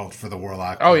difficult for the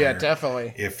Warlock. Oh yeah,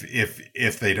 definitely.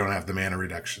 If they don't have the mana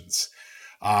reductions.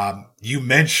 You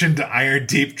mentioned Iron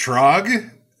Deep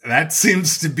Trogg. That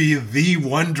seems to be the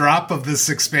one drop of this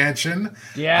expansion.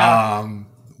 Yeah.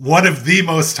 One of the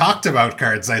most talked about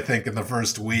cards, I think, in the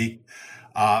first week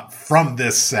from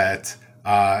this set.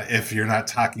 If you're not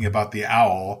talking about the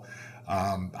Owl.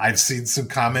 I've seen some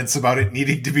comments about it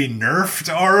needing to be nerfed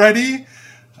already.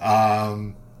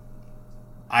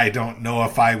 I don't know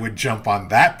if I would jump on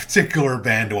that particular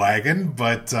bandwagon,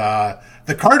 but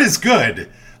the card is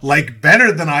good. Like,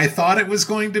 better than I thought it was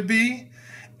going to be.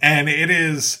 And it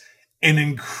is an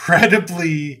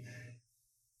incredibly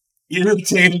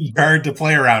irritating card to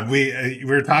play around. We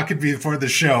were talking before the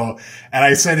show, and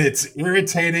I said it's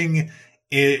irritating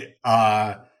in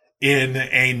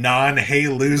a non-hey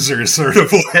loser sort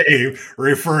of way,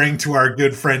 referring to our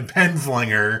good friend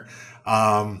Penflinger.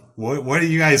 What do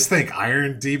you guys think?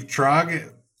 Iron Deep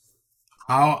Trogg?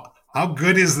 How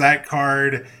good is that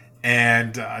card?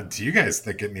 And do you guys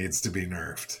think it needs to be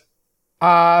nerfed?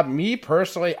 Me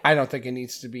personally, I don't think it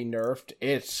needs to be nerfed.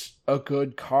 It's a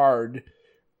good card.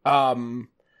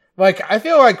 I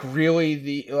feel like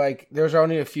really there's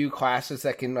only a few classes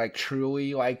that can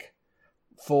truly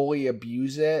fully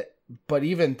abuse it, but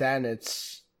even then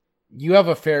you have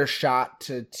a fair shot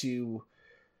to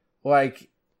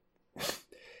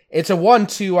it's a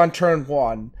 1/2 on turn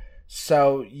 1,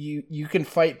 so you can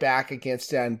fight back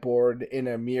against it on board in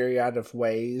a myriad of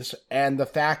ways, and the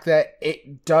fact that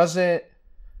it doesn't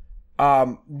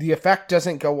the effect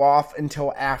doesn't go off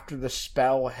until after the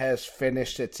spell has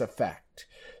finished its effect.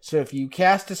 So if you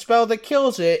cast a spell that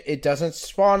kills it, it doesn't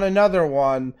spawn another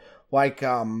one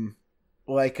the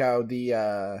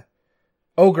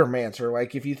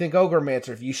Ogremancer. If you think Ogremancer,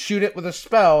 if you shoot it with a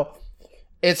spell,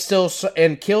 it still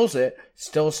and kills it,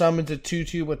 still summons a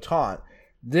 2/2 with taunt.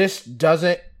 This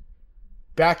doesn't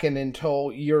beckon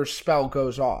until your spell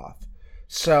goes off,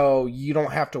 so you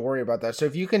don't have to worry about that. So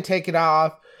if you can take it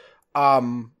off,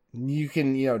 you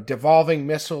can devolving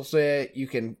missiles it. You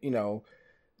can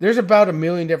there's about a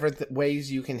million different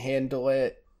ways you can handle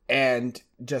it and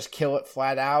just kill it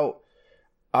flat out.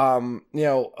 A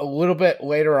little bit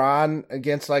later on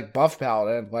against Buff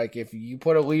Paladin, if you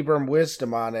put a Libram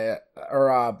Wisdom on it,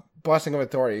 or Blessing of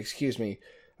Authority, excuse me,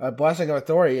 Blessing of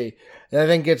Authority, that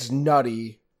thing gets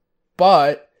nutty,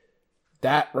 but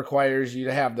that requires you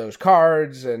to have those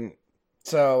cards, and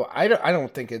so I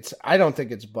don't think it's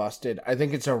busted. I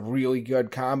think it's a really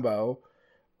good combo.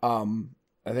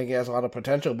 I think it has a lot of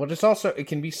potential, but it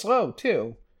can be slow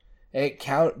too. It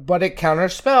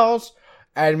counters spells.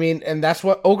 I mean, and that's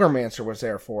what Ogremancer was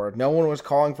there for. No one was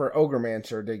calling for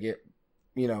Ogremancer to get,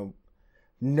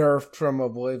 nerfed from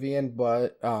Oblivion,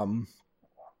 but,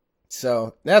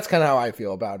 so that's kind of how I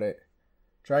feel about it.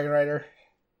 Dragon Rider?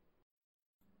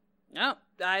 No,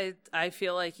 I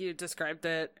feel like you described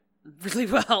it really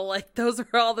well. Those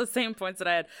were all the same points that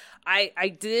I had. I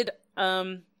did,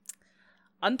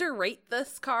 underrate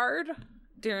this card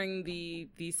during the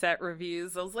set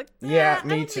reviews. I was like, yeah,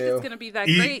 me I don't too. think it's gonna be that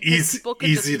great. People could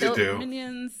easy just to do.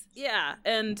 Minions. Yeah,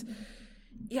 and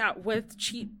yeah, with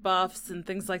cheap buffs and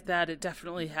things like that, it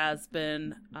definitely has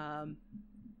been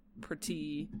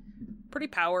pretty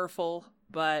powerful.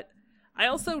 But I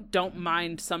also don't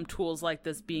mind some tools like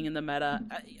this being in the meta.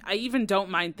 I even don't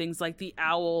mind things like the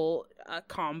Owl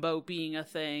combo being a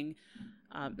thing,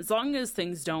 as long as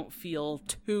things don't feel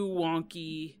too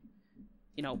wonky,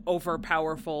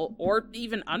 overpowerful or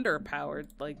even underpowered.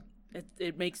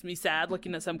 It makes me sad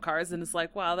looking at some cards and it's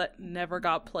like, wow, that never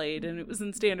got played and it was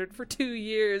in standard for 2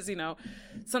 years.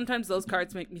 Sometimes those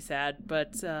cards make me sad,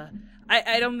 but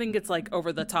I don't think it's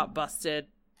over the top busted.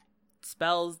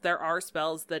 Spells, there are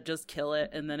spells that just kill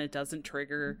it and then it doesn't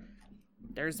trigger.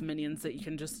 There's minions that you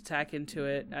can just attack into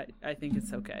it. I think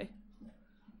it's okay.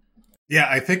 Yeah,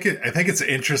 I think it's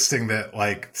interesting that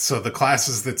so the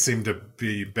classes that seem to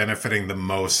be benefiting the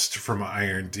most from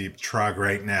Iron Deep Trogg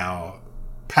right now,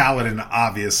 Paladin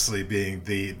obviously being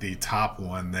the top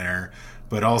one there,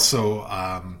 but also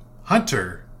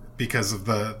Hunter because of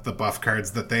the buff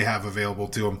cards that they have available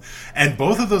to them, and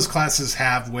both of those classes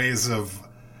have ways of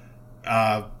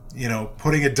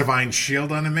putting a Divine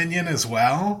Shield on a minion as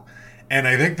well, and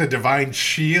I think the Divine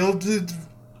Shield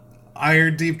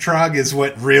Iron Deep Trogg is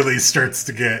what really starts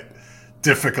to get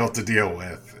difficult to deal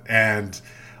with. And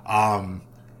I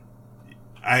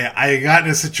got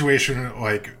in a situation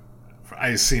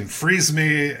I've seen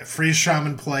Freeze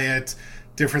Shaman play it,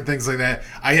 different things like that.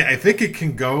 I think it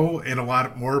can go in a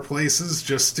lot more places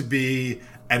just to be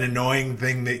an annoying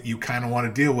thing that you kind of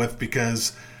want to deal with,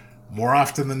 because more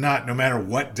often than not, no matter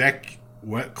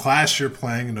what class you're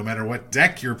playing, and no matter what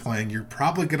deck you're playing, you're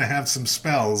probably going to have some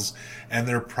spells, and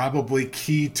they're probably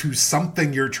key to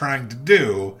something you're trying to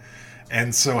do.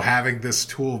 And so having this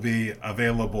tool be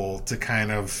available to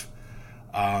kind of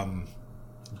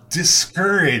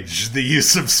discourage the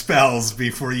use of spells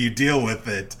before you deal with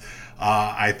it,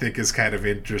 I think is kind of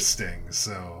interesting.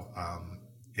 So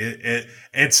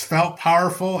it's felt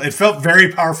powerful. It felt very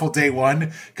powerful day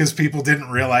one because people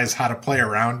didn't realize how to play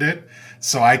around it.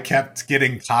 So I kept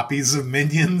getting copies of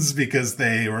minions because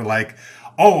they were like,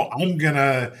 oh, I'm going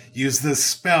to use this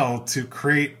spell to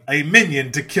create a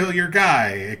minion to kill your guy,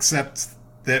 except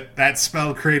that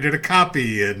spell created a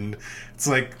copy. And it's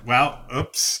like, well,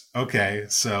 oops. Okay.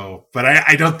 So, but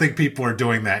I don't think people are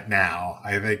doing that now.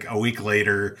 I think a week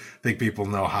later, I think people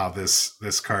know how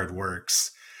this card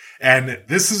works. And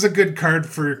this is a good card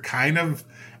for kind of,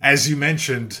 as you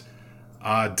mentioned,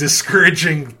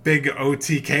 discouraging big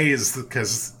OTKs,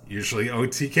 because usually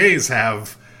OTKs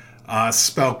have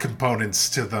spell components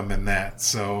to them and that.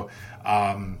 So,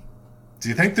 do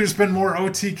you think there's been more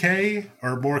OTK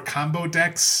or more combo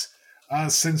decks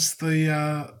since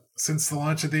the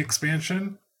launch of the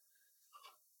expansion?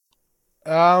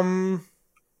 I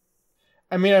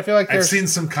mean, I feel like I've seen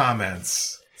some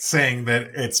comments saying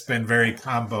that it's been very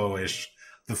combo-ish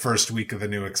the first week of the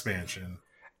new expansion.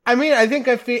 I mean, I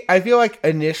feel like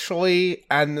initially,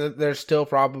 and there's still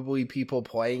probably people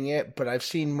playing it, but I've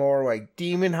seen more like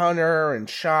Demon Hunter and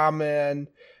Shaman,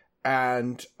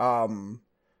 and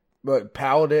but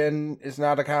Paladin is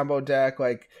not a combo deck.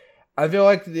 Like, I feel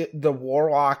like the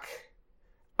Warlock.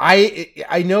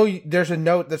 I know there's a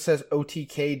note that says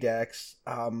OTK decks.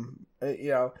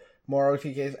 More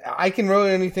OTKs. I can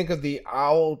really only think of the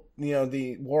Owl,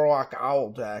 the Warlock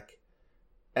Owl deck,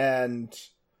 and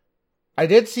I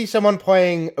did see someone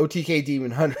playing OTK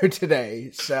Demon Hunter today,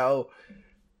 so,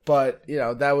 but,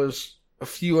 that was a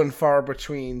few and far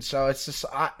between, so it's just,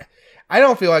 I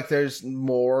don't feel like there's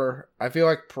more. I feel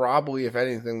like probably, if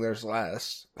anything, there's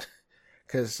less,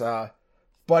 because,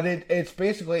 but it's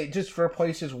basically, it just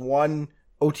replaces one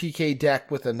OTK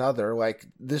deck with another. Like,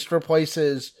 this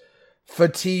replaces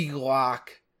Fatigue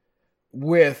Lock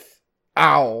with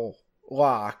Owl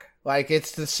Lock. Like,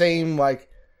 it's the same, like,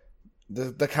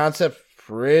 the concept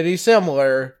pretty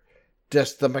similar,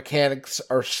 just the mechanics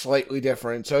are slightly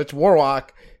different. So it's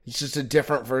Warlock, it's just a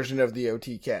different version of the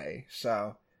OTK.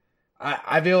 So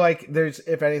I feel like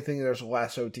if anything, there's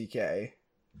less OTK.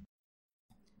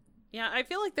 Yeah, I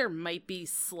feel like there might be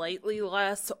slightly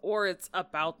less, or it's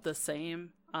about the same.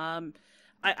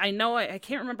 I know, I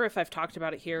can't remember if I've talked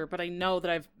about it here, but I know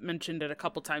that I've mentioned it a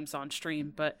couple times on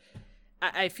stream, but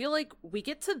I feel like we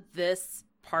get to this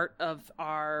part of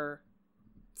our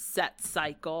set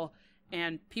cycle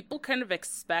and people kind of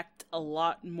expect a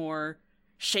lot more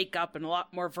shake up and a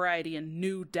lot more variety and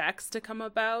new decks to come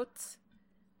about.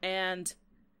 And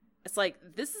it's like,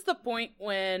 this is the point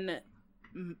when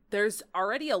there's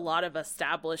already a lot of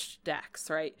established decks,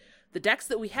 right? The decks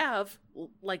that we have,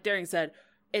 like Daring said,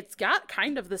 it's got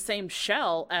kind of the same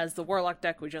shell as the Warlock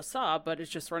deck we just saw, but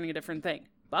it's just running a different thing.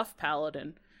 Buff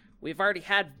Paladin. We've already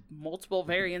had multiple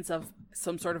variants of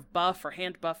some sort of buff or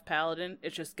hand buff Paladin.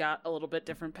 It's just got a little bit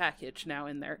different package now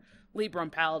in there.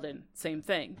 Libram Paladin, same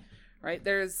thing, right?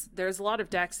 There's a lot of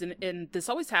decks, and this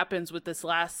always happens with this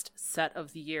last set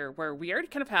of the year, where we already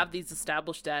kind of have these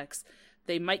established decks.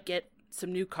 They might get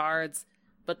some new cards,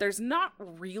 but there's not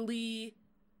really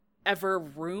ever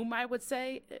room, I would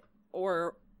say,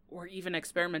 or even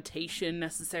experimentation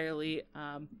necessarily,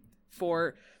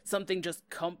 for something just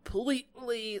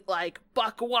completely like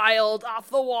buck wild, off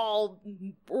the wall,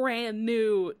 brand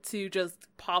new to just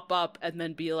pop up and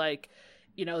then be like,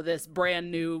 this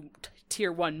brand new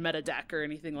tier 1 meta deck or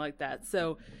anything like that.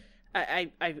 So I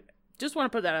just want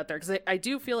to put that out there, because I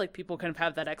do feel like people kind of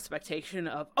have that expectation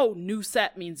of, oh, new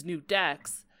set means new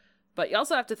decks, but you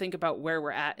also have to think about where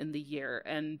we're at in the year,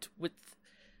 and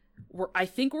I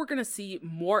think we're going to see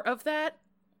more of that,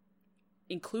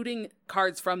 including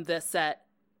cards from this set,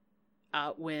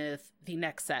 with the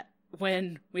next set,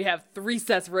 when we have 3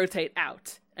 sets rotate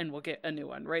out and we'll get a new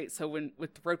one, right? So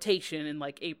with rotation in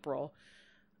like April.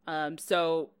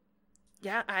 So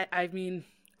yeah, I mean,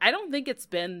 I don't think it's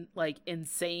been like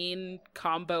insane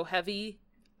combo heavy.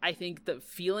 I think the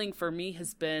feeling for me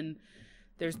has been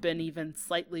there's been even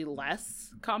slightly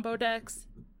less combo decks,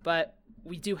 but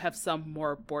we do have some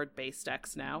more board-based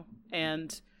decks now.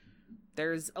 And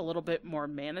there's a little bit more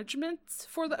management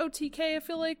for the OTK, I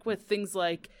feel like, with things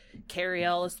like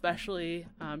Cariel especially,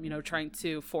 trying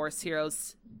to force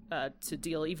heroes to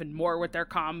deal even more with their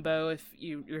combo if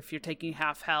you're taking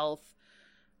half health.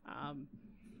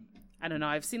 I don't know,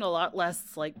 I've seen a lot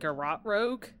less like Garrote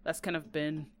Rogue. That's kind of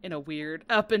been in a weird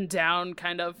up and down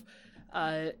kind of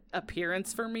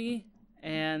appearance for me.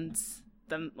 And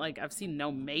then like I've seen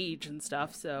no mage and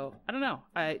stuff, so I don't know.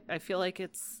 I feel like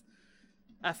it's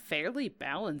a fairly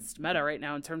balanced meta right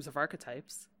now in terms of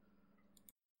archetypes.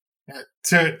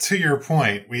 To your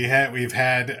point, we've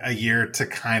had a year to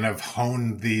kind of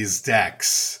hone these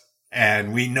decks,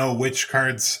 and we know which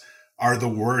cards are the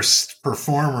worst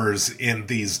performers in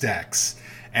these decks,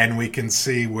 and we can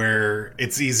see where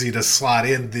it's easy to slot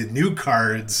in the new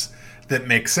cards that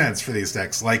make sense for these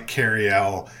decks, like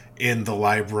Cariel in the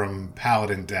Libram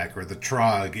Paladin deck, or the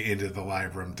Trog into the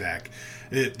Libram deck.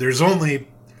 There's only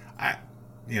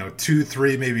 2,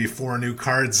 3, maybe 4 new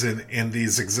cards in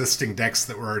these existing decks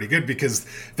that were already good, because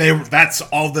that's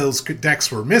all those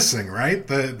decks were missing, right?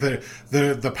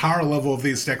 The power level of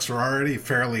these decks were already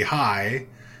fairly high,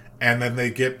 and then they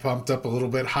get pumped up a little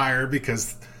bit higher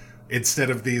because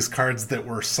instead of these cards that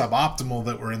were suboptimal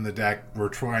that were in the deck, we're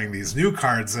trying these new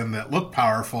cards in that look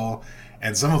powerful,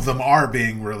 and some of them are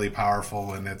being really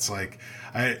powerful. And it's like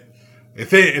I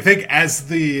think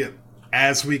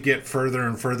as we get further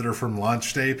and further from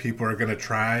launch day, people are going to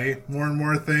try more and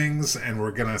more things, and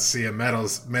we're going to see a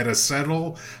meta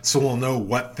settle, so we'll know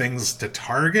what things to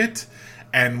target.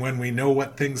 And when we know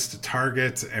what things to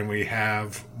target and we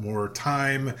have more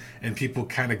time and people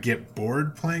kind of get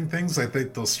bored playing things, I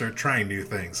think they'll start trying new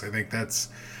things. I think that's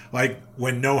like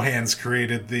when No Hands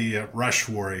created the Rush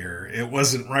Warrior. It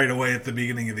wasn't right away at the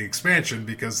beginning of the expansion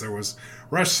because there was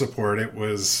Rush support. It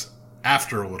was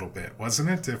after a little bit, wasn't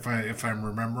it? If I'm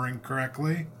remembering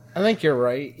correctly. I think you're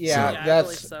right. Yeah, I that's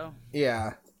believe so.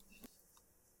 Yeah.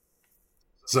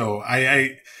 So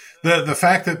the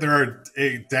fact that there are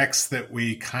decks that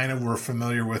we kind of were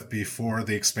familiar with before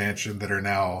the expansion that are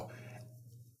now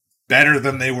better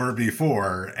than they were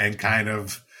before, and kind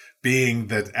of being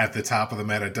that at the top of the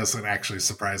meta, doesn't actually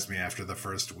surprise me after the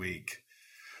first week.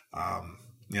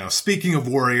 Speaking of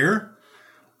Warrior,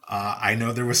 I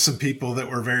know there was some people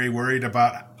that were very worried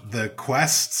about the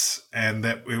quests, and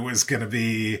that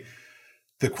the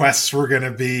quests were going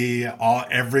to be all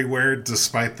everywhere,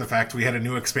 despite the fact we had a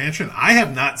new expansion. I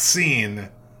have not seen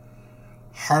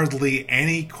hardly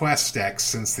any quest decks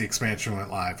since the expansion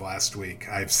went live last week.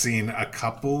 I've seen a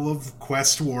couple of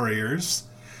quest warriors.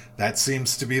 That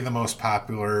seems to be the most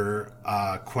popular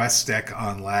quest deck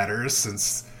on ladders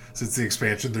since the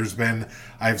expansion.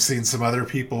 I've seen some other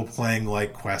people playing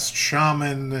like Quest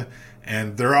Shaman,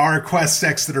 and there are quest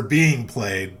decks that are being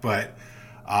played, but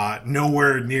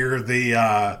nowhere near the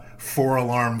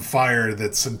 4-alarm fire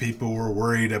that some people were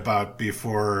worried about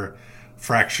before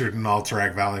Fractured and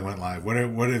Alterac Valley went live.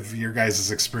 What have your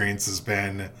guys' experiences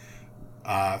been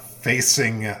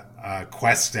facing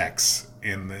quest decks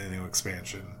in the new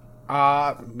expansion?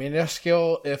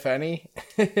 Minuscule, if any.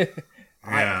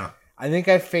 Yeah. I think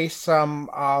I faced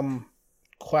some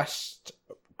quest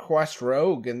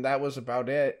rogue, and that was about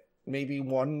it. Maybe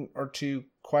 1 or 2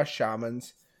 quest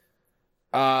shamans.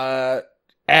 And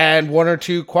 1 or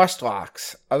 2 quest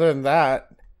locks. Other than that,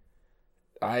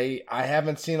 I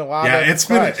haven't seen a lot. Yeah, of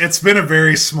quests. it's been a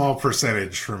very small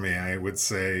percentage for me. I would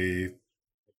say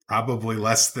probably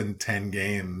less than 10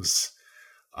 games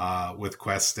with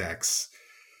quest decks.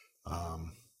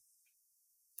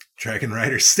 Dragon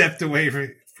Rider stepped away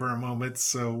for a moment,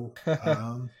 so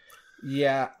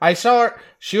yeah, I saw her.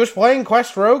 She was playing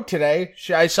Quest Rogue today.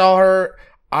 I saw her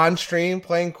on stream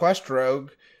playing Quest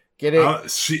Rogue.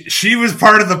 She was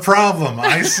part of the problem.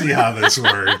 I see how this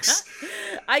works.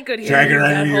 I could hear you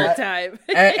that whole time.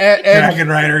 and Dragon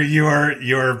Rider,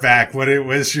 you're back. What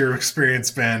was your experience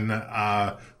been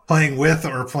playing with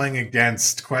or playing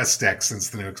against quest decks since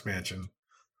the new expansion?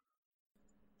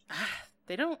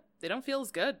 They don't feel as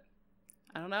good.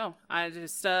 I don't know. I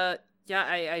just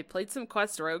I played some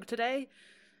Quest Rogue today.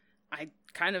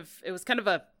 It was kind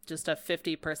of just a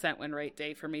 50% win rate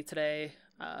day for me today.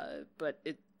 But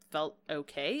it felt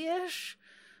okay-ish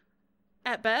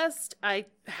at best. I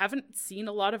haven't seen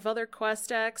a lot of other quest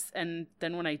decks, and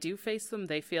then when I do face them,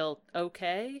 they feel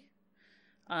okay.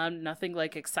 Nothing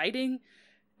like exciting.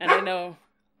 And I know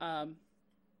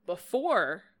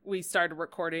before we started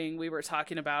recording, we were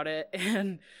talking about it,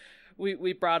 and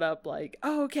we brought up like,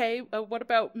 oh, okay, what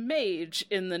about mage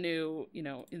in the new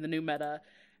meta?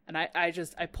 And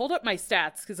I pulled up my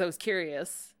stats because I was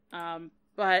curious.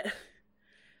 But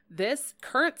this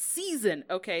current season,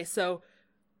 okay, so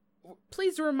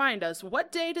please remind us,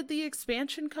 what day did the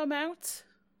expansion come out?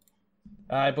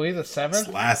 I believe the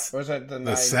 7th? Last, or was it the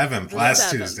 9th? 7th,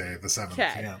 last Tuesday, the 7th.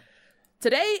 Okay. Yeah.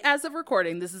 Today, as of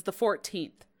recording, this is the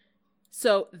 14th.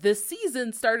 So this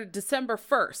season started December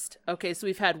 1st. Okay, so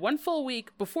we've had one full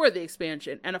week before the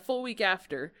expansion and a full week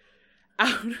after.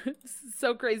 This is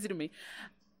so crazy to me.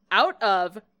 Out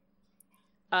of,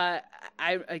 I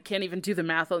can't even do the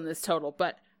math on this total,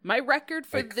 but my record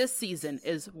for this season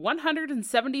is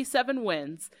 177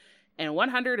 wins and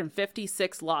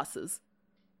 156 losses.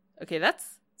 Okay,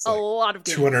 that's a lot of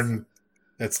games.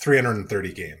 That's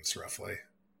 330 games, roughly.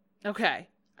 Okay,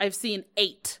 I've seen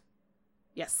 8.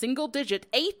 Yeah, single digit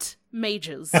 8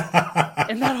 mages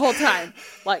in that whole time.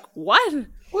 Like, what?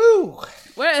 Woo!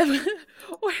 Where'd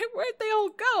they all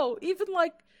go? Even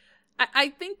like, I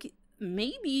think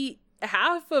maybe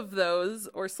half of those,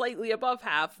 or slightly above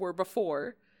half, were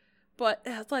before. But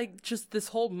like, just this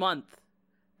whole month,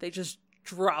 they just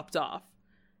dropped off.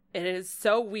 It is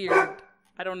so weird.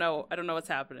 I don't know what's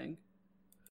happening.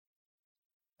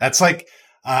 That's like,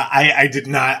 I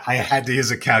had to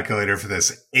use a calculator for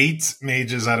this. 8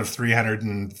 mages out of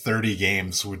 330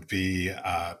 games would be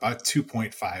about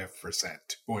 2.5%,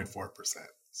 2.4%.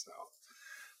 So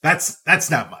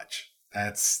that's not much.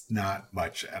 That's not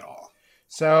much at all.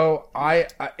 So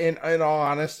in all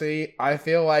honesty, I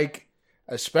feel like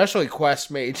especially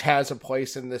Quest Mage has a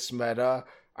place in this meta.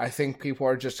 I think people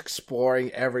are just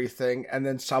exploring everything, and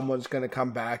then someone's going to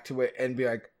come back to it and be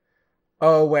like,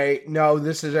 oh, wait, no,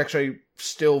 this is actually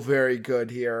still very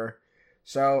good here.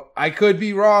 So I could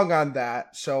be wrong on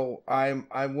that. So I'm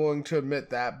willing to admit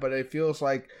that, but it feels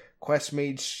like Quest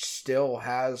Mage still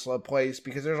has a place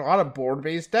because there's a lot of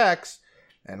board-based decks.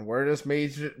 And where does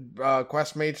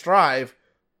Quest Mage thrive?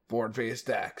 Board-based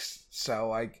decks. So,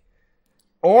 like,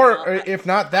 or if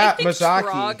not that, I think Mozaki.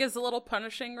 Trog is a little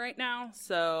punishing right now,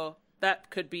 so that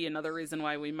could be another reason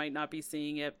why we might not be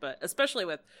seeing it. But especially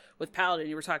with Paladin,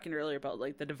 you were talking earlier about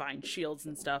like the divine shields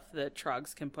and stuff that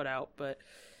Trogs can put out. But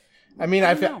I mean,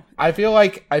 I feel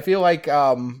like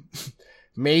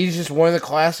Mage is one of the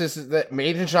classes that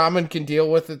Mage and Shaman can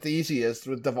deal with it the easiest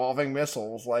with devolving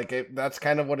missiles. Like that's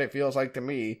kind of what it feels like to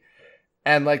me.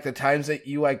 And like the times that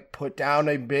you like put down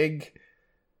a big,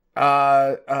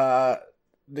 Iron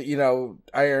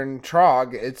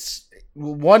Trog, it's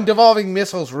one devolving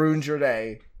missiles ruins your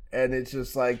day, and it's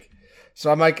just like,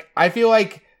 so I'm like, I feel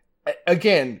like,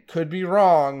 again, could be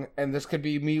wrong, and this could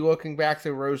be me looking back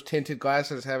through rose-tinted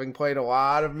glasses, having played a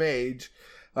lot of Mage,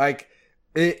 like,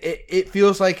 it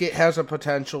feels like it has a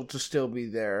potential to still be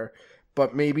there,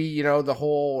 but maybe, the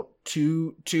whole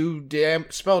two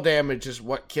spell damage is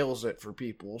what kills it for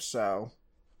people, so.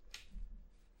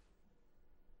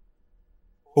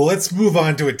 Well, let's move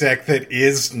on to a deck that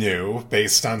is new,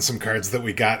 based on some cards that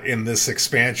we got in this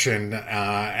expansion,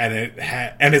 and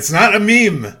it's not a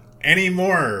meme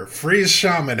anymore. Freeze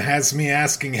Shaman has me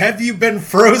asking, have you been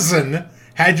frozen?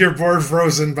 Had your board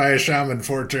frozen by a Shaman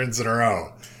 4 turns in a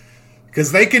row?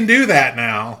 Because they can do that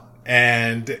now,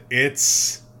 and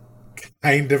it's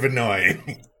kind of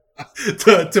annoying,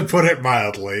 to put it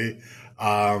mildly.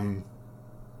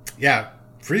 Yeah,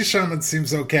 Freeze Shaman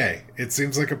seems okay. It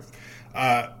seems like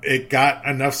it got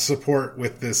enough support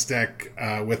with this deck,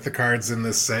 with the cards in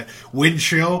this set. Wind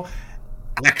Chill,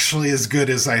 actually as good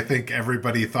as I think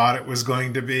everybody thought it was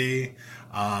going to be.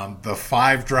 The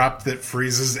 5-drop that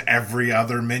freezes every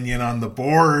other minion on the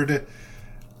board,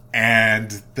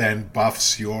 and then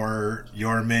buffs your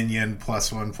minion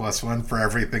 +1/+1 for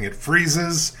everything it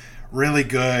freezes. Really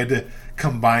good.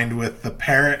 Combined with the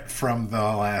Parrot from the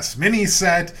last mini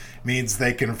set, means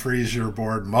they can freeze your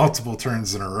board multiple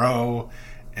turns in a row,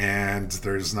 and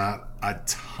there's not a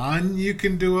ton you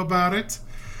can do about it.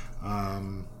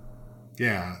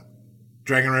 Yeah,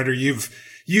 Dragon Rider,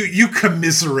 you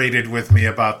commiserated with me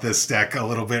about this deck a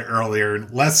little bit earlier,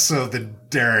 less so than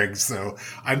Derek, so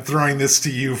I'm throwing this to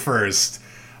you first.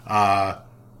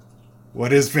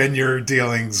 What has been your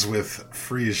dealings with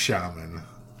Freeze Shaman?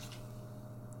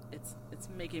 It's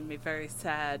making me very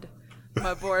sad.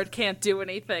 My board can't do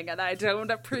anything, and I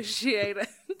don't appreciate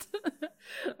it.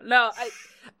 No,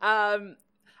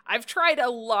 I've tried a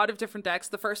lot of different decks.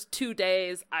 The first 2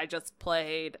 days, I just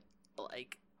played,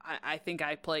 like, I think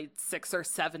I played 6 or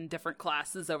 7 different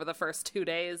classes over the first 2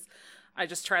 days. I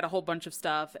just tried a whole bunch of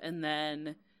stuff, and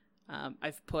then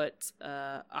I've put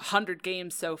 100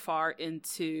 games so far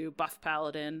into Buff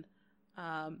Paladin.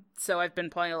 So I've been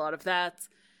playing a lot of that.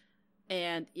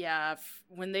 And yeah,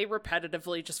 when they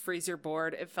repetitively just freeze your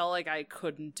board, it felt like I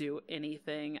couldn't do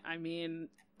anything. I mean,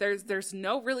 there's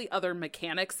no really other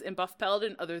mechanics in Buff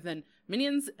Paladin other than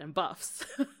minions and buffs.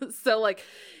 So like,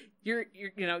 your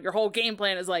your whole game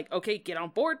plan is like, okay, get on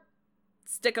board,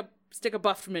 stick a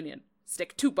buffed minion,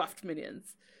 stick 2 buffed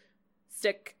minions,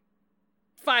 stick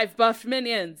 5 buffed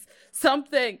minions,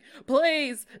 something,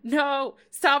 please, no,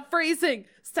 stop freezing,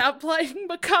 stop playing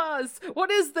because, what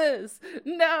is this?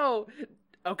 No.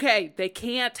 Okay, they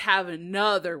can't have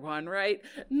another one, right?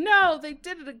 No, they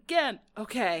did it again.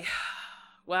 Okay,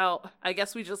 well, I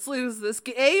guess we just lose this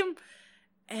game.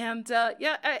 And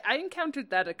yeah, I encountered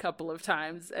that a couple of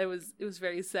times. It was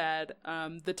very sad.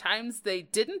 The times they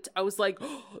didn't, I was like,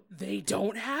 oh, they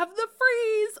don't have the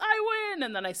freeze, I win.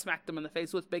 And then I smacked them in the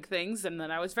face with big things, and then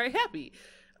I was very happy.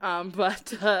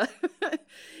 But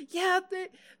yeah,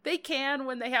 they can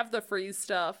when they have the freeze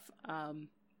stuff.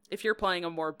 If you're playing a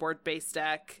more board-based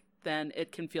deck, then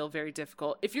it can feel very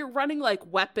difficult. If you're running like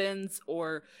weapons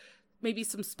or maybe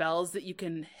some spells that you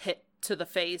can hit to the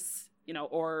face,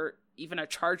 or even a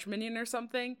charge minion or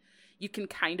something, you can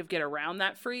kind of get around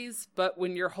that freeze. But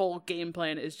when your whole game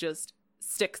plan is just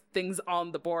stick things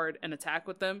on the board and attack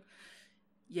with them,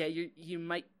 yeah, you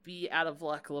might be out of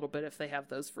luck a little bit if they have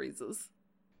those freezes.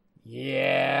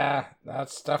 Yeah,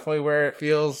 that's definitely where it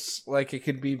feels like it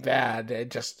could be bad.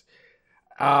 It just,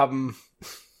 I mean,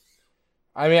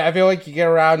 I feel like you get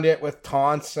around it with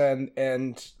taunts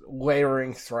and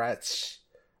layering threats.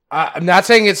 I'm not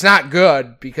saying it's not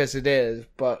good, because it is,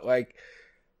 but like,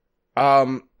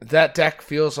 that deck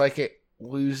feels like it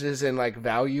loses in like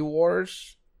value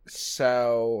wars.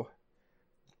 So,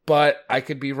 but I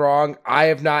could be wrong. I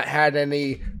have not had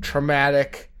any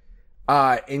traumatic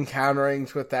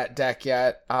encounterings with that deck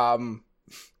yet.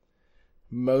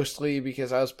 Mostly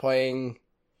because I was playing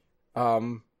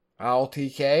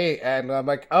LTK, and I'm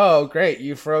like, oh great,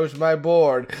 you froze my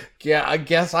board. Yeah, I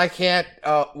guess I can't.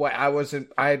 I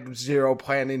had zero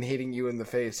plan in hitting you in the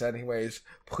face anyways.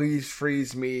 Please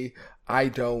freeze me. I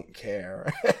don't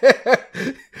care.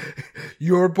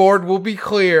 Your board will be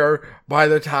clear by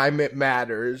the time it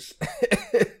matters.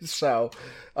 So,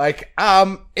 like,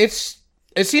 it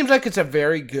seems like it's a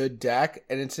very good deck,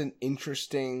 and it's an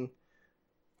interesting,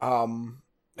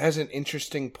 has an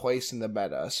interesting place in the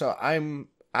meta. So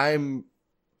I'm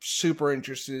super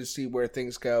interested to see where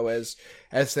things go as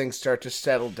things start to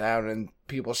settle down and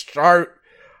people start,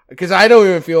 because I don't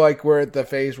even feel like we're at the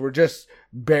phase, we're just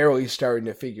barely starting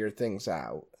to figure things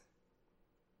out.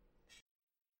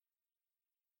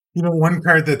 One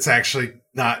card that's actually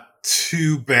not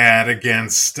too bad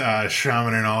against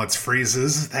Shaman and all its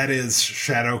freezes, that is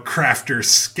Shadow Crafter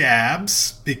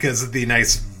Scabs, because of the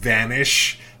nice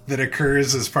vanish that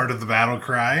occurs as part of the battle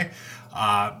cry.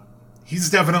 He's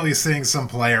definitely seeing some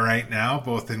play right now,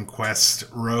 both in Quest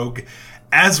Rogue,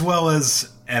 as well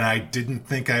as, and I didn't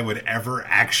think I would ever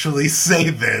actually say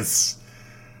this,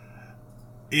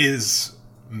 is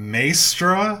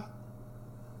Maestra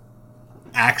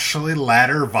actually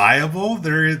ladder viable?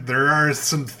 There are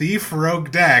some Thief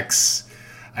Rogue decks.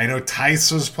 I know Tice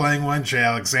was playing one, Jay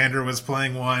Alexander was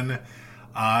playing one,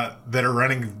 that are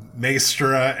running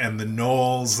Maestra and the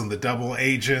Gnolls and the double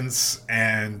agents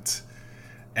and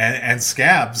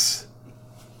Scabs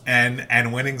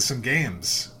and winning some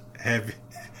games.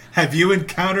 Have you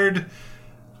encountered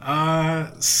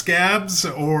Scabs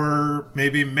or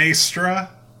maybe Maestra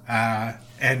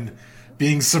and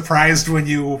being surprised when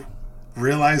you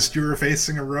realized you were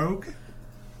facing a rogue?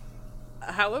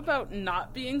 How about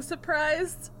not being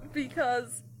surprised?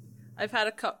 Because I've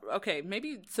had okay,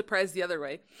 maybe surprised the other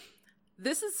way.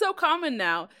 This is so common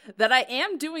now that I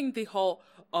am doing the whole,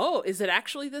 oh, is it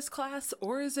actually this class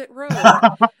or is it rogue?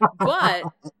 But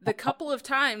the couple of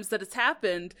times that it's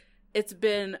happened, it's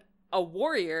been a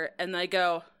warrior, and I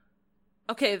go,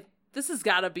 okay, this has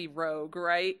got to be rogue,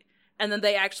 right? And then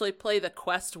they actually play the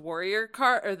quest warrior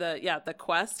card, or the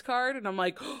quest card, and I'm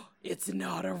like, oh, it's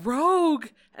not a rogue.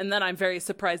 And then I'm very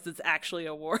surprised it's actually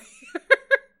a warrior.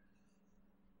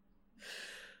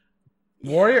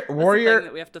 Warrior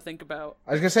that we have to think about.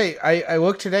 I was gonna say, I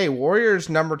looked today, Warrior's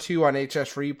number 2 on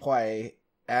HS Replay,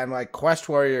 and like Quest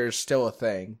Warrior is still a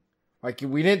thing. Like,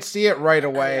 we didn't see it right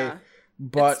away, yeah.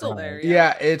 but it's still there,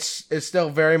 yeah, it's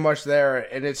still very much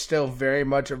there, and it's still very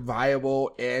much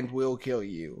viable and will kill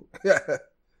you. Yeah,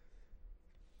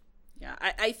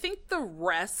 I think the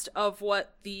rest of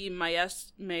what the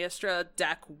Maestra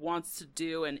deck wants to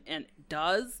do and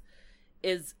does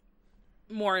is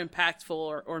more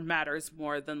impactful or matters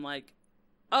more than like,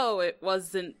 oh, it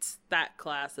wasn't that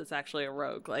class, it's actually a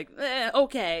rogue. Like,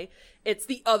 okay, it's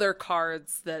the other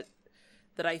cards that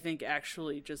I think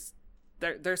actually just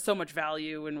there's so much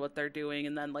value in what they're doing,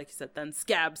 and then like you said, then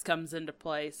Scabs comes into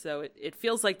play, so it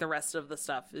feels like the rest of the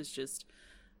stuff is just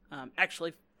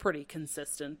actually pretty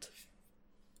consistent.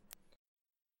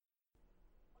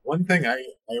 One thing I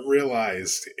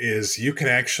realized is you can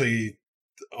actually,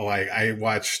 I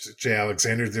watched Jay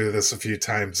Alexander do this a few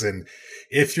times, and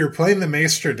if you're playing the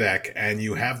Maester deck and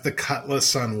you have the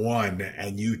Cutlass on one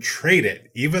and you trade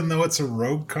it, even though it's a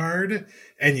rogue card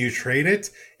and you trade it,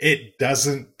 it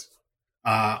doesn't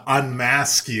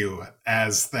unmask you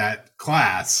as that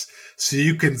class. So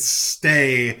you can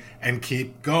stay and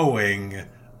keep going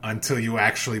until you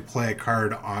actually play a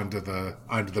card onto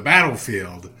the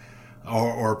battlefield,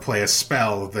 or play a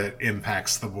spell that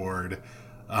impacts the board.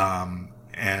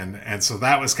 And so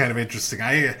that was kind of interesting.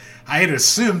 I had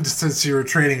assumed, since you were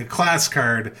trading a class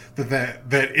card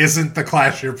that isn't the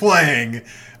class you're playing,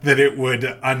 that it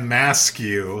would unmask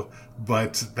you,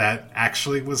 but that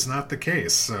actually was not the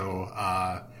case.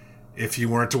 So if you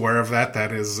weren't aware of that,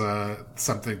 that is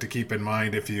something to keep in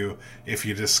mind if you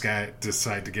decide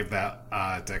to give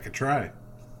that deck a try.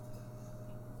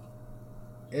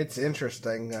 It's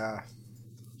interesting.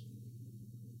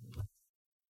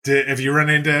 Have you run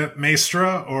into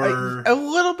Maestra or a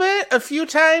little bit, a few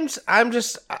times? I'm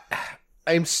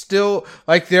still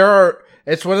like,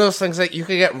 it's one of those things that you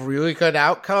can get really good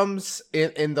outcomes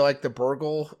in the like the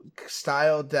Burgle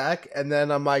style deck, and then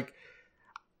I'm like,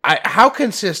 how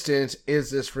consistent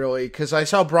is this really? Because I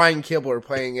saw Brian Kibler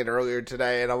playing it earlier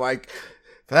today, and I'm like,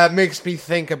 that makes me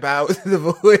think about the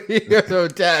validity of the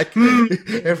deck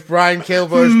if Brian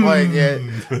Kibler is playing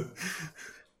it.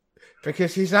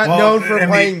 Because he's not known for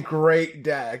playing great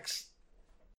decks.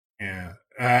 Yeah.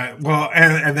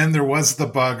 And then there was the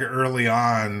bug early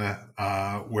on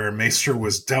where Maester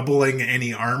was doubling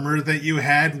any armor that you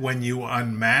had when you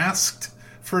unmasked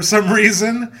for some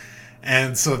reason.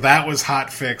 And so that was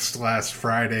hot fixed last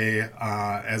Friday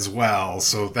as well.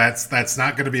 So that's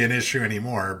not going to be an issue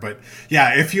anymore. But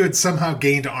yeah, if you had somehow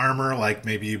gained armor, like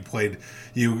maybe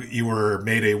you were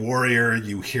made a warrior,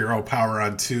 you hero power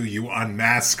on 2, you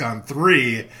unmask on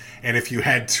 3, and if you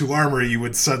had 2 armor, you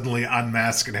would suddenly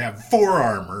unmask and have 4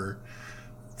 armor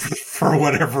for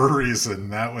whatever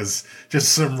reason. That was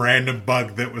just some random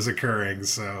bug that was occurring.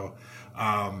 So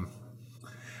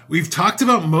we've talked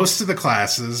about most of the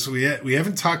classes. We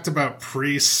haven't talked about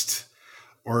priest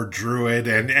or druid,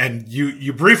 and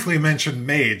you briefly mentioned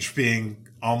mage being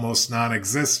almost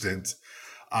non-existent.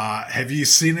 Have you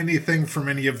seen anything from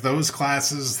any of those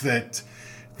classes that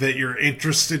you're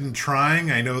interested in trying?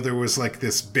 I know there was like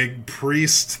this big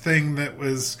priest thing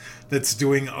that's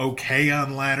doing okay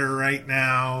on ladder right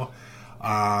now,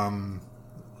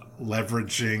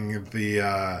 leveraging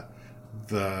the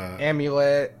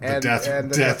amulet and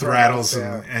the death rattles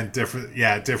and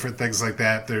different things like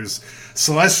that. There's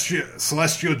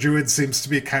celestial druid seems to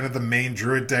be kind of the main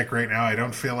druid deck right now. I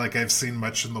don't feel like I've seen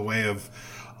much in the way of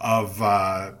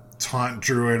taunt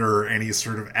druid or any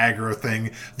sort of aggro thing.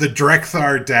 The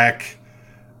Drekthar deck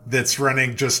that's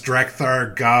running just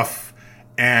Drekthar, Guff,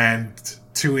 and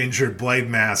 2 injured Blade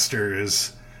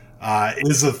Masters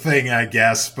is a thing, I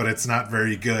guess, but it's not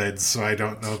very good, so I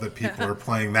don't know that people are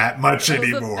playing that much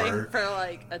anymore. For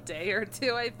like a day or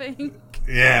 2, I think.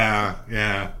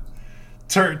 Yeah.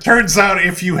 Turns out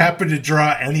if you happen to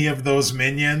draw any of those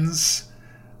minions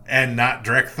and not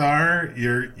Drekthar,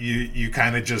 you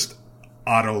kind of just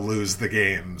auto lose the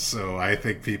game. So I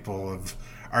think people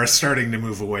are starting to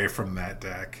move away from that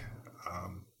deck.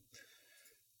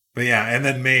 But yeah, and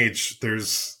then mage.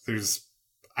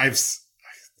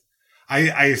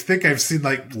 I think I've seen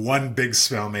like one big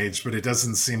spell mage, but it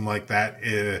doesn't seem like that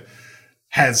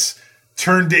has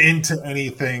turned into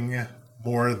anything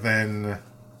more than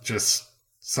just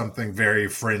something very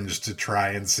fringe to try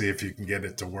and see if you can get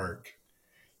it to work.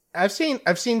 I've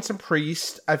seen some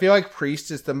priest. I feel like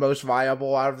priest is the most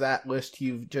viable out of that list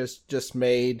you've just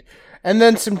made, and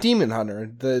then some demon hunter.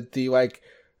 The like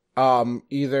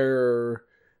either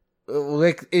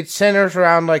like it centers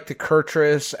around like the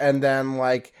Kurtrus, and then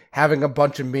like having a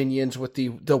bunch of minions with the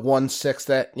 1/6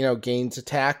 that gains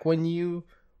attack when you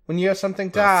have something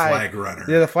die. The flag runner.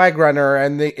 Yeah, the flag runner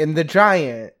and the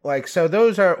giant. Like, so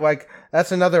those are like,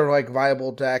 that's another like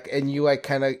viable deck, and you like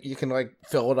you can like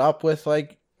fill it up with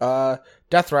like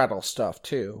death rattle stuff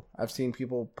too. I've seen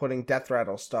people putting death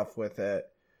rattle stuff with it,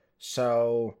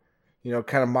 so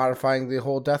kind of modifying the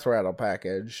whole death rattle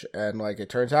package. And like, it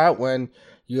turns out when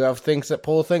you have things that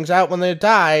pull things out when they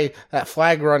die, that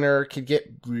flag runner can get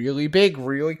really big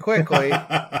really quickly.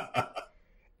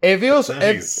 It feels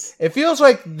nice. It feels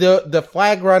like the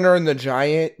flag runner and the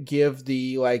giant give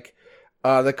the like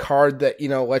the card that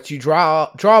lets you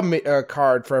draw a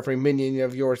card for every minion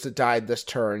of yours that died this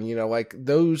turn. Like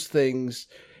those things,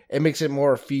 it makes it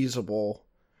more feasible.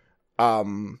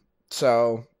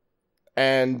 So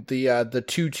and the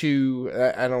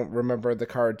 2/2. I don't remember the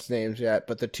cards' names yet,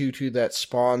 but the 2/2 that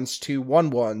spawns 2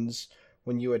 1/1s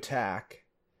when you attack.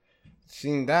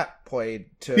 Seeing that played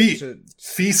to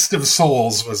Feast of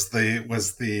Souls was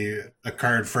a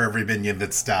card for every minion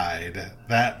that's died.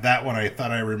 That one I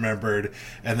thought I remembered,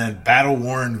 and then Battle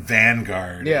Worn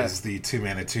Vanguard is the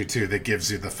 2-mana 2/2 that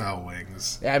gives you the Fell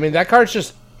Wings. Yeah, I mean that card's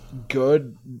just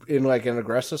good in like an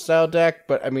aggressive style deck,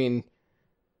 but I mean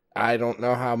I don't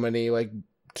know how many like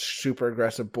super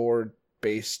aggressive board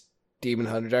based Demon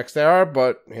Hunter decks there are,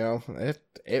 but you know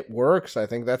it works. I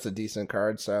think that's a decent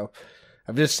card. So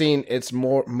I've just seen it's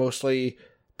mostly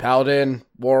Paladin,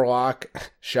 Warlock,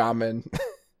 Shaman.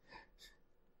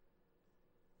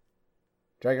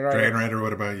 Dragon Rider,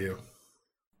 what about you?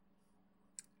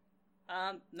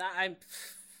 I'm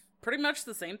pretty much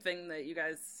the same thing that you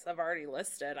guys have already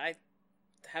listed. I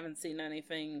haven't seen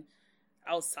anything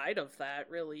outside of that,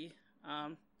 really.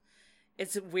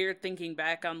 It's weird thinking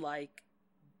back on, like,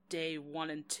 day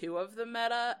 1 and 2 of the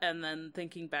meta, and then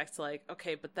thinking back to, like,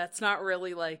 okay, but that's not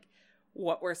really, like,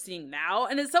 what we're seeing now.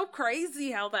 And it's so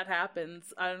crazy how that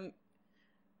happens.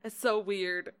 It's so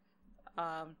weird.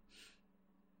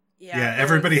 Yeah,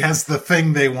 everybody has the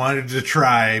thing they wanted to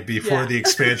try before the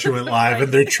expansion went live,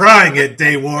 and they're trying it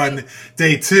day 1,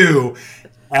 day 2.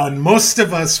 And most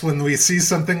of us, when we see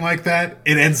something like that,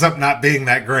 it ends up not being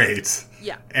that great.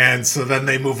 Yeah. And so then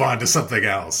they move on to something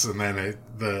else, and then it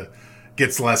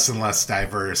gets less and less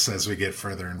diverse as we get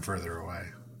further and further away.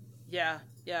 Yeah,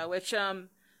 which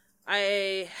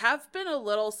I have been a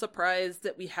little surprised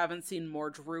that we haven't seen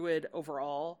more Druid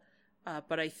overall,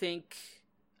 but I think,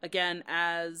 again,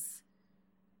 as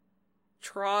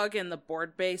Trogg and the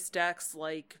board-based decks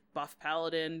like Buff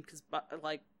Paladin, because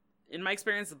like in my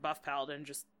experience, the Buff Paladin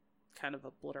just kind of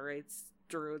obliterates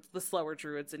Druids, the slower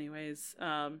Druids anyways.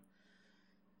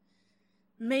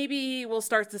 Maybe we'll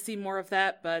start to see more of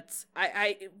that, but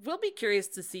I will be curious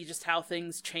to see just how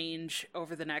things change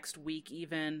over the next week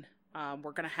even.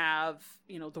 We're going to have,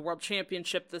 the World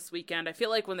Championship this weekend. I feel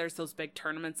like when there's those big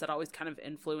tournaments, that always kind of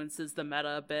influences the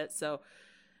meta a bit. So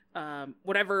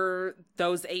whatever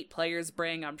those 8 players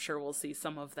bring, I'm sure we'll see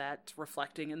some of that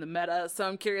reflecting in the meta. So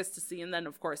I'm curious to see. And then,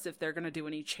 of course, if they're going to do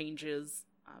any changes,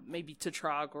 maybe to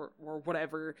Trogg or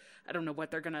whatever. I don't know what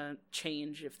they're going to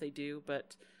change if they do,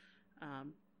 but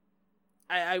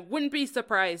I wouldn't be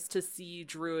surprised to see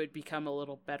Druid become a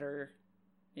little better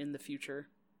in the future.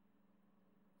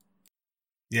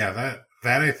 Yeah,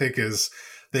 that I think is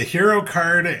the hero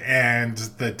card, and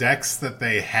the decks that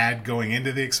they had going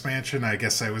into the expansion. I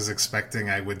guess I was expecting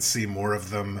I would see more of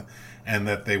them, and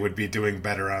that they would be doing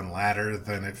better on ladder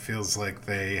than it feels like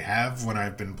they have when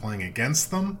I've been playing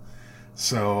against them.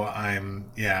 So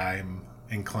I'm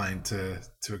inclined to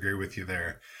agree with you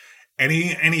there.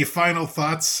 Any final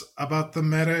thoughts about the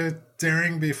meta,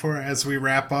 Daring, as we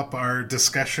wrap up our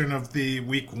discussion of the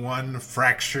week 1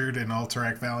 Fractured and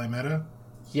Alterac Valley meta?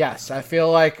 Yes, I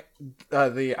feel like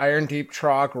the Iron Deep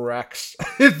Trogg Rex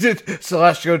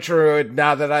Celestial Druid,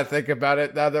 now that I think about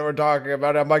it, now that we're talking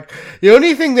about it, I'm like, the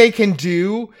only thing they can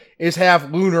do is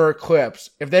have Lunar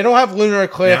Eclipse. If they don't have Lunar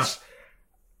Eclipse,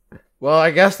 well,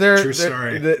 I guess they're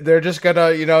just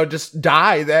gonna, just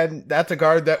die. Then that's a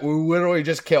card that will literally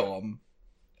just kill them.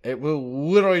 It will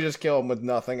literally just kill them with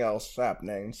nothing else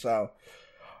happening. So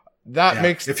that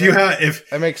makes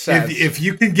that makes sense. If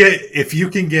you can get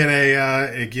you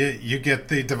get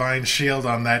the Divine Shield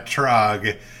on that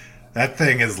Trogg, that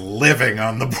thing is living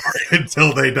on the board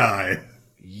until they die.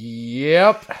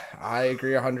 Yep, I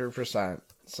agree 100%.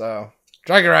 So,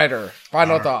 Dragon Rider,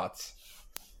 final thoughts.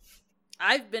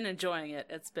 I've been enjoying it.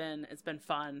 It's been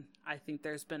fun. I think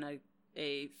there's been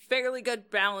a fairly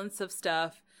good balance of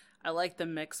stuff. I like the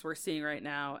mix we're seeing right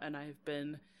now, and I've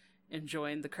been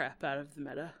enjoying the crap out of the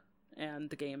meta and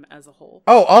the game as a whole.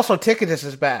 Oh, also Ticketus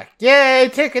is back. Yay,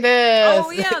 Ticketus!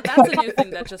 Oh yeah, that's a new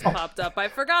thing that just popped up. I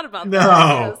forgot about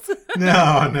that.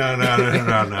 No.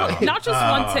 Not just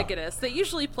one Ticketus. They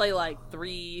usually play like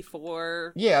 3,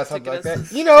 4 something like that.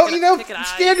 Ticket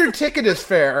standard Ticketus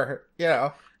fare,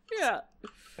 Yeah.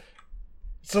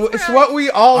 So it's what we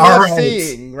all love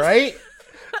seeing, right?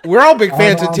 We're all big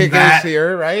fans of Ticketus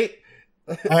here, right?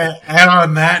 And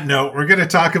on that note, we're going to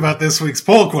talk about this week's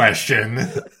poll question.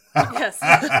 Yes.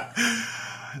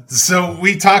 So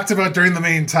we talked about, during the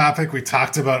main topic, we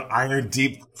talked about Iron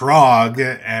Deep Trogg,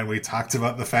 and we talked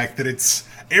about the fact that it's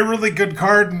a really good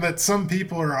card and that some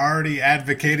people are already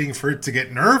advocating for it to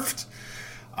get nerfed.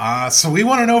 So we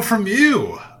want to know from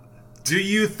you, do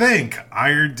you think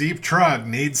Iron Deep Trogg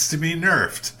needs to be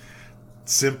nerfed?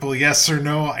 Simple yes or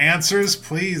no answers.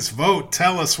 Please vote.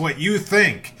 Tell us what you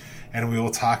think. and we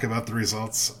will talk about the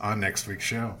results on next week's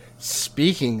show.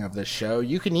 Speaking of the show,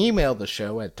 you can email the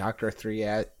show at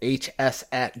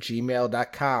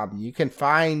dr3hs@gmail.com. You can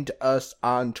find us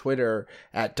on Twitter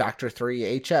at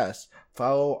dr3hs.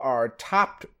 Follow our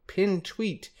top pinned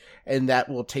tweet, and that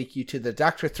will take you to the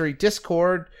Dr. 3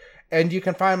 Discord. And you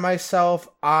can find myself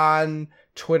on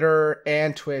Twitter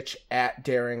and Twitch at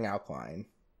Daring Alkaline.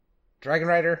 Dragon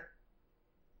Rider?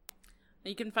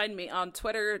 You can find me on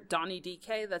Twitter,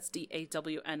 DonnieDK, that's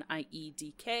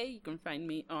DAWNIEDK. You can find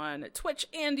me on Twitch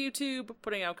and YouTube,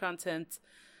 putting out content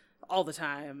all the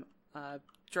time.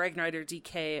 Dragon Rider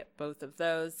DK, both of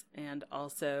those. And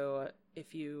also,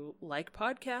 if you like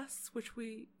podcasts, which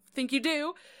we think you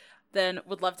do, then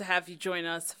would love to have you join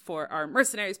us for our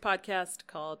Mercenaries podcast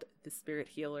called The Spirit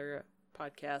Healer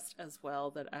podcast as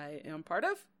well, that I am part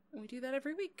of. And we do that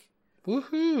every week.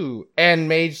 Woohoo! And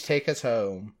Mage, take us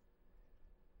home.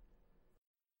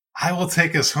 I will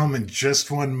take us home in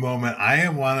just one moment. I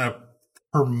want to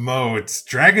promote.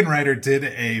 Dragon Rider did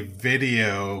a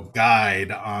video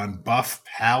guide on Buff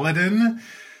Paladin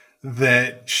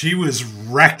that she was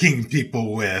wrecking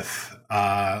people with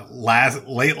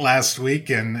late last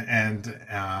week, and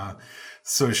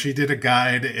so she did a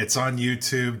guide. It's on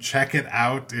YouTube. Check it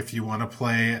out if you want to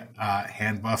play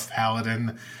hand buff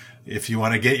Paladin. If you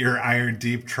want to get your Iron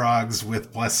Deep Trogs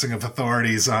with Blessing of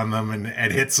Authorities on them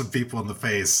and hit some people in the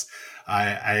face,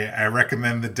 I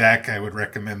recommend the deck. I would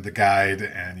recommend the guide,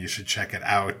 and you should check it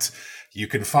out. You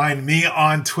can find me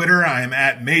on Twitter. I'm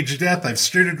at MageDeath. I've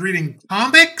started reading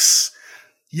comics.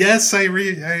 Yes, so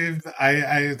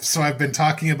I've been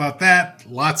talking about that.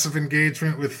 Lots of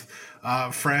engagement with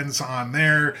friends on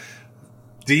there.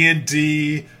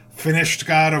 D&D, finished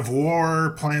God of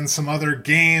War, playing some other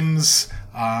games,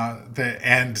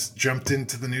 and jumped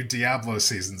into the new Diablo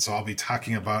season. So I'll be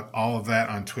talking about all of that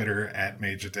on Twitter at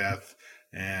MageDeath.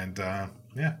 And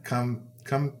come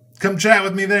chat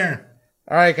with me there.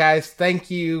 All right, guys,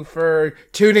 thank you for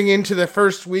tuning into the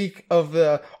first week of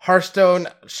the Hearthstone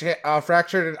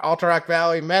Fractured and Alterac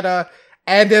Valley meta.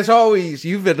 And as always,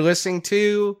 you've been listening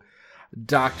to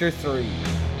Dr. 3.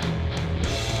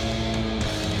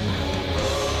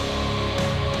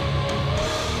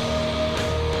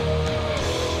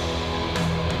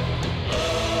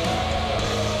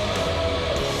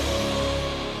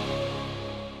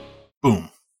 Boom.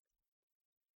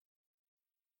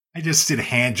 I just did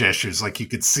hand gestures like you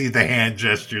could see the hand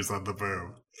gestures on the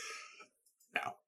boom.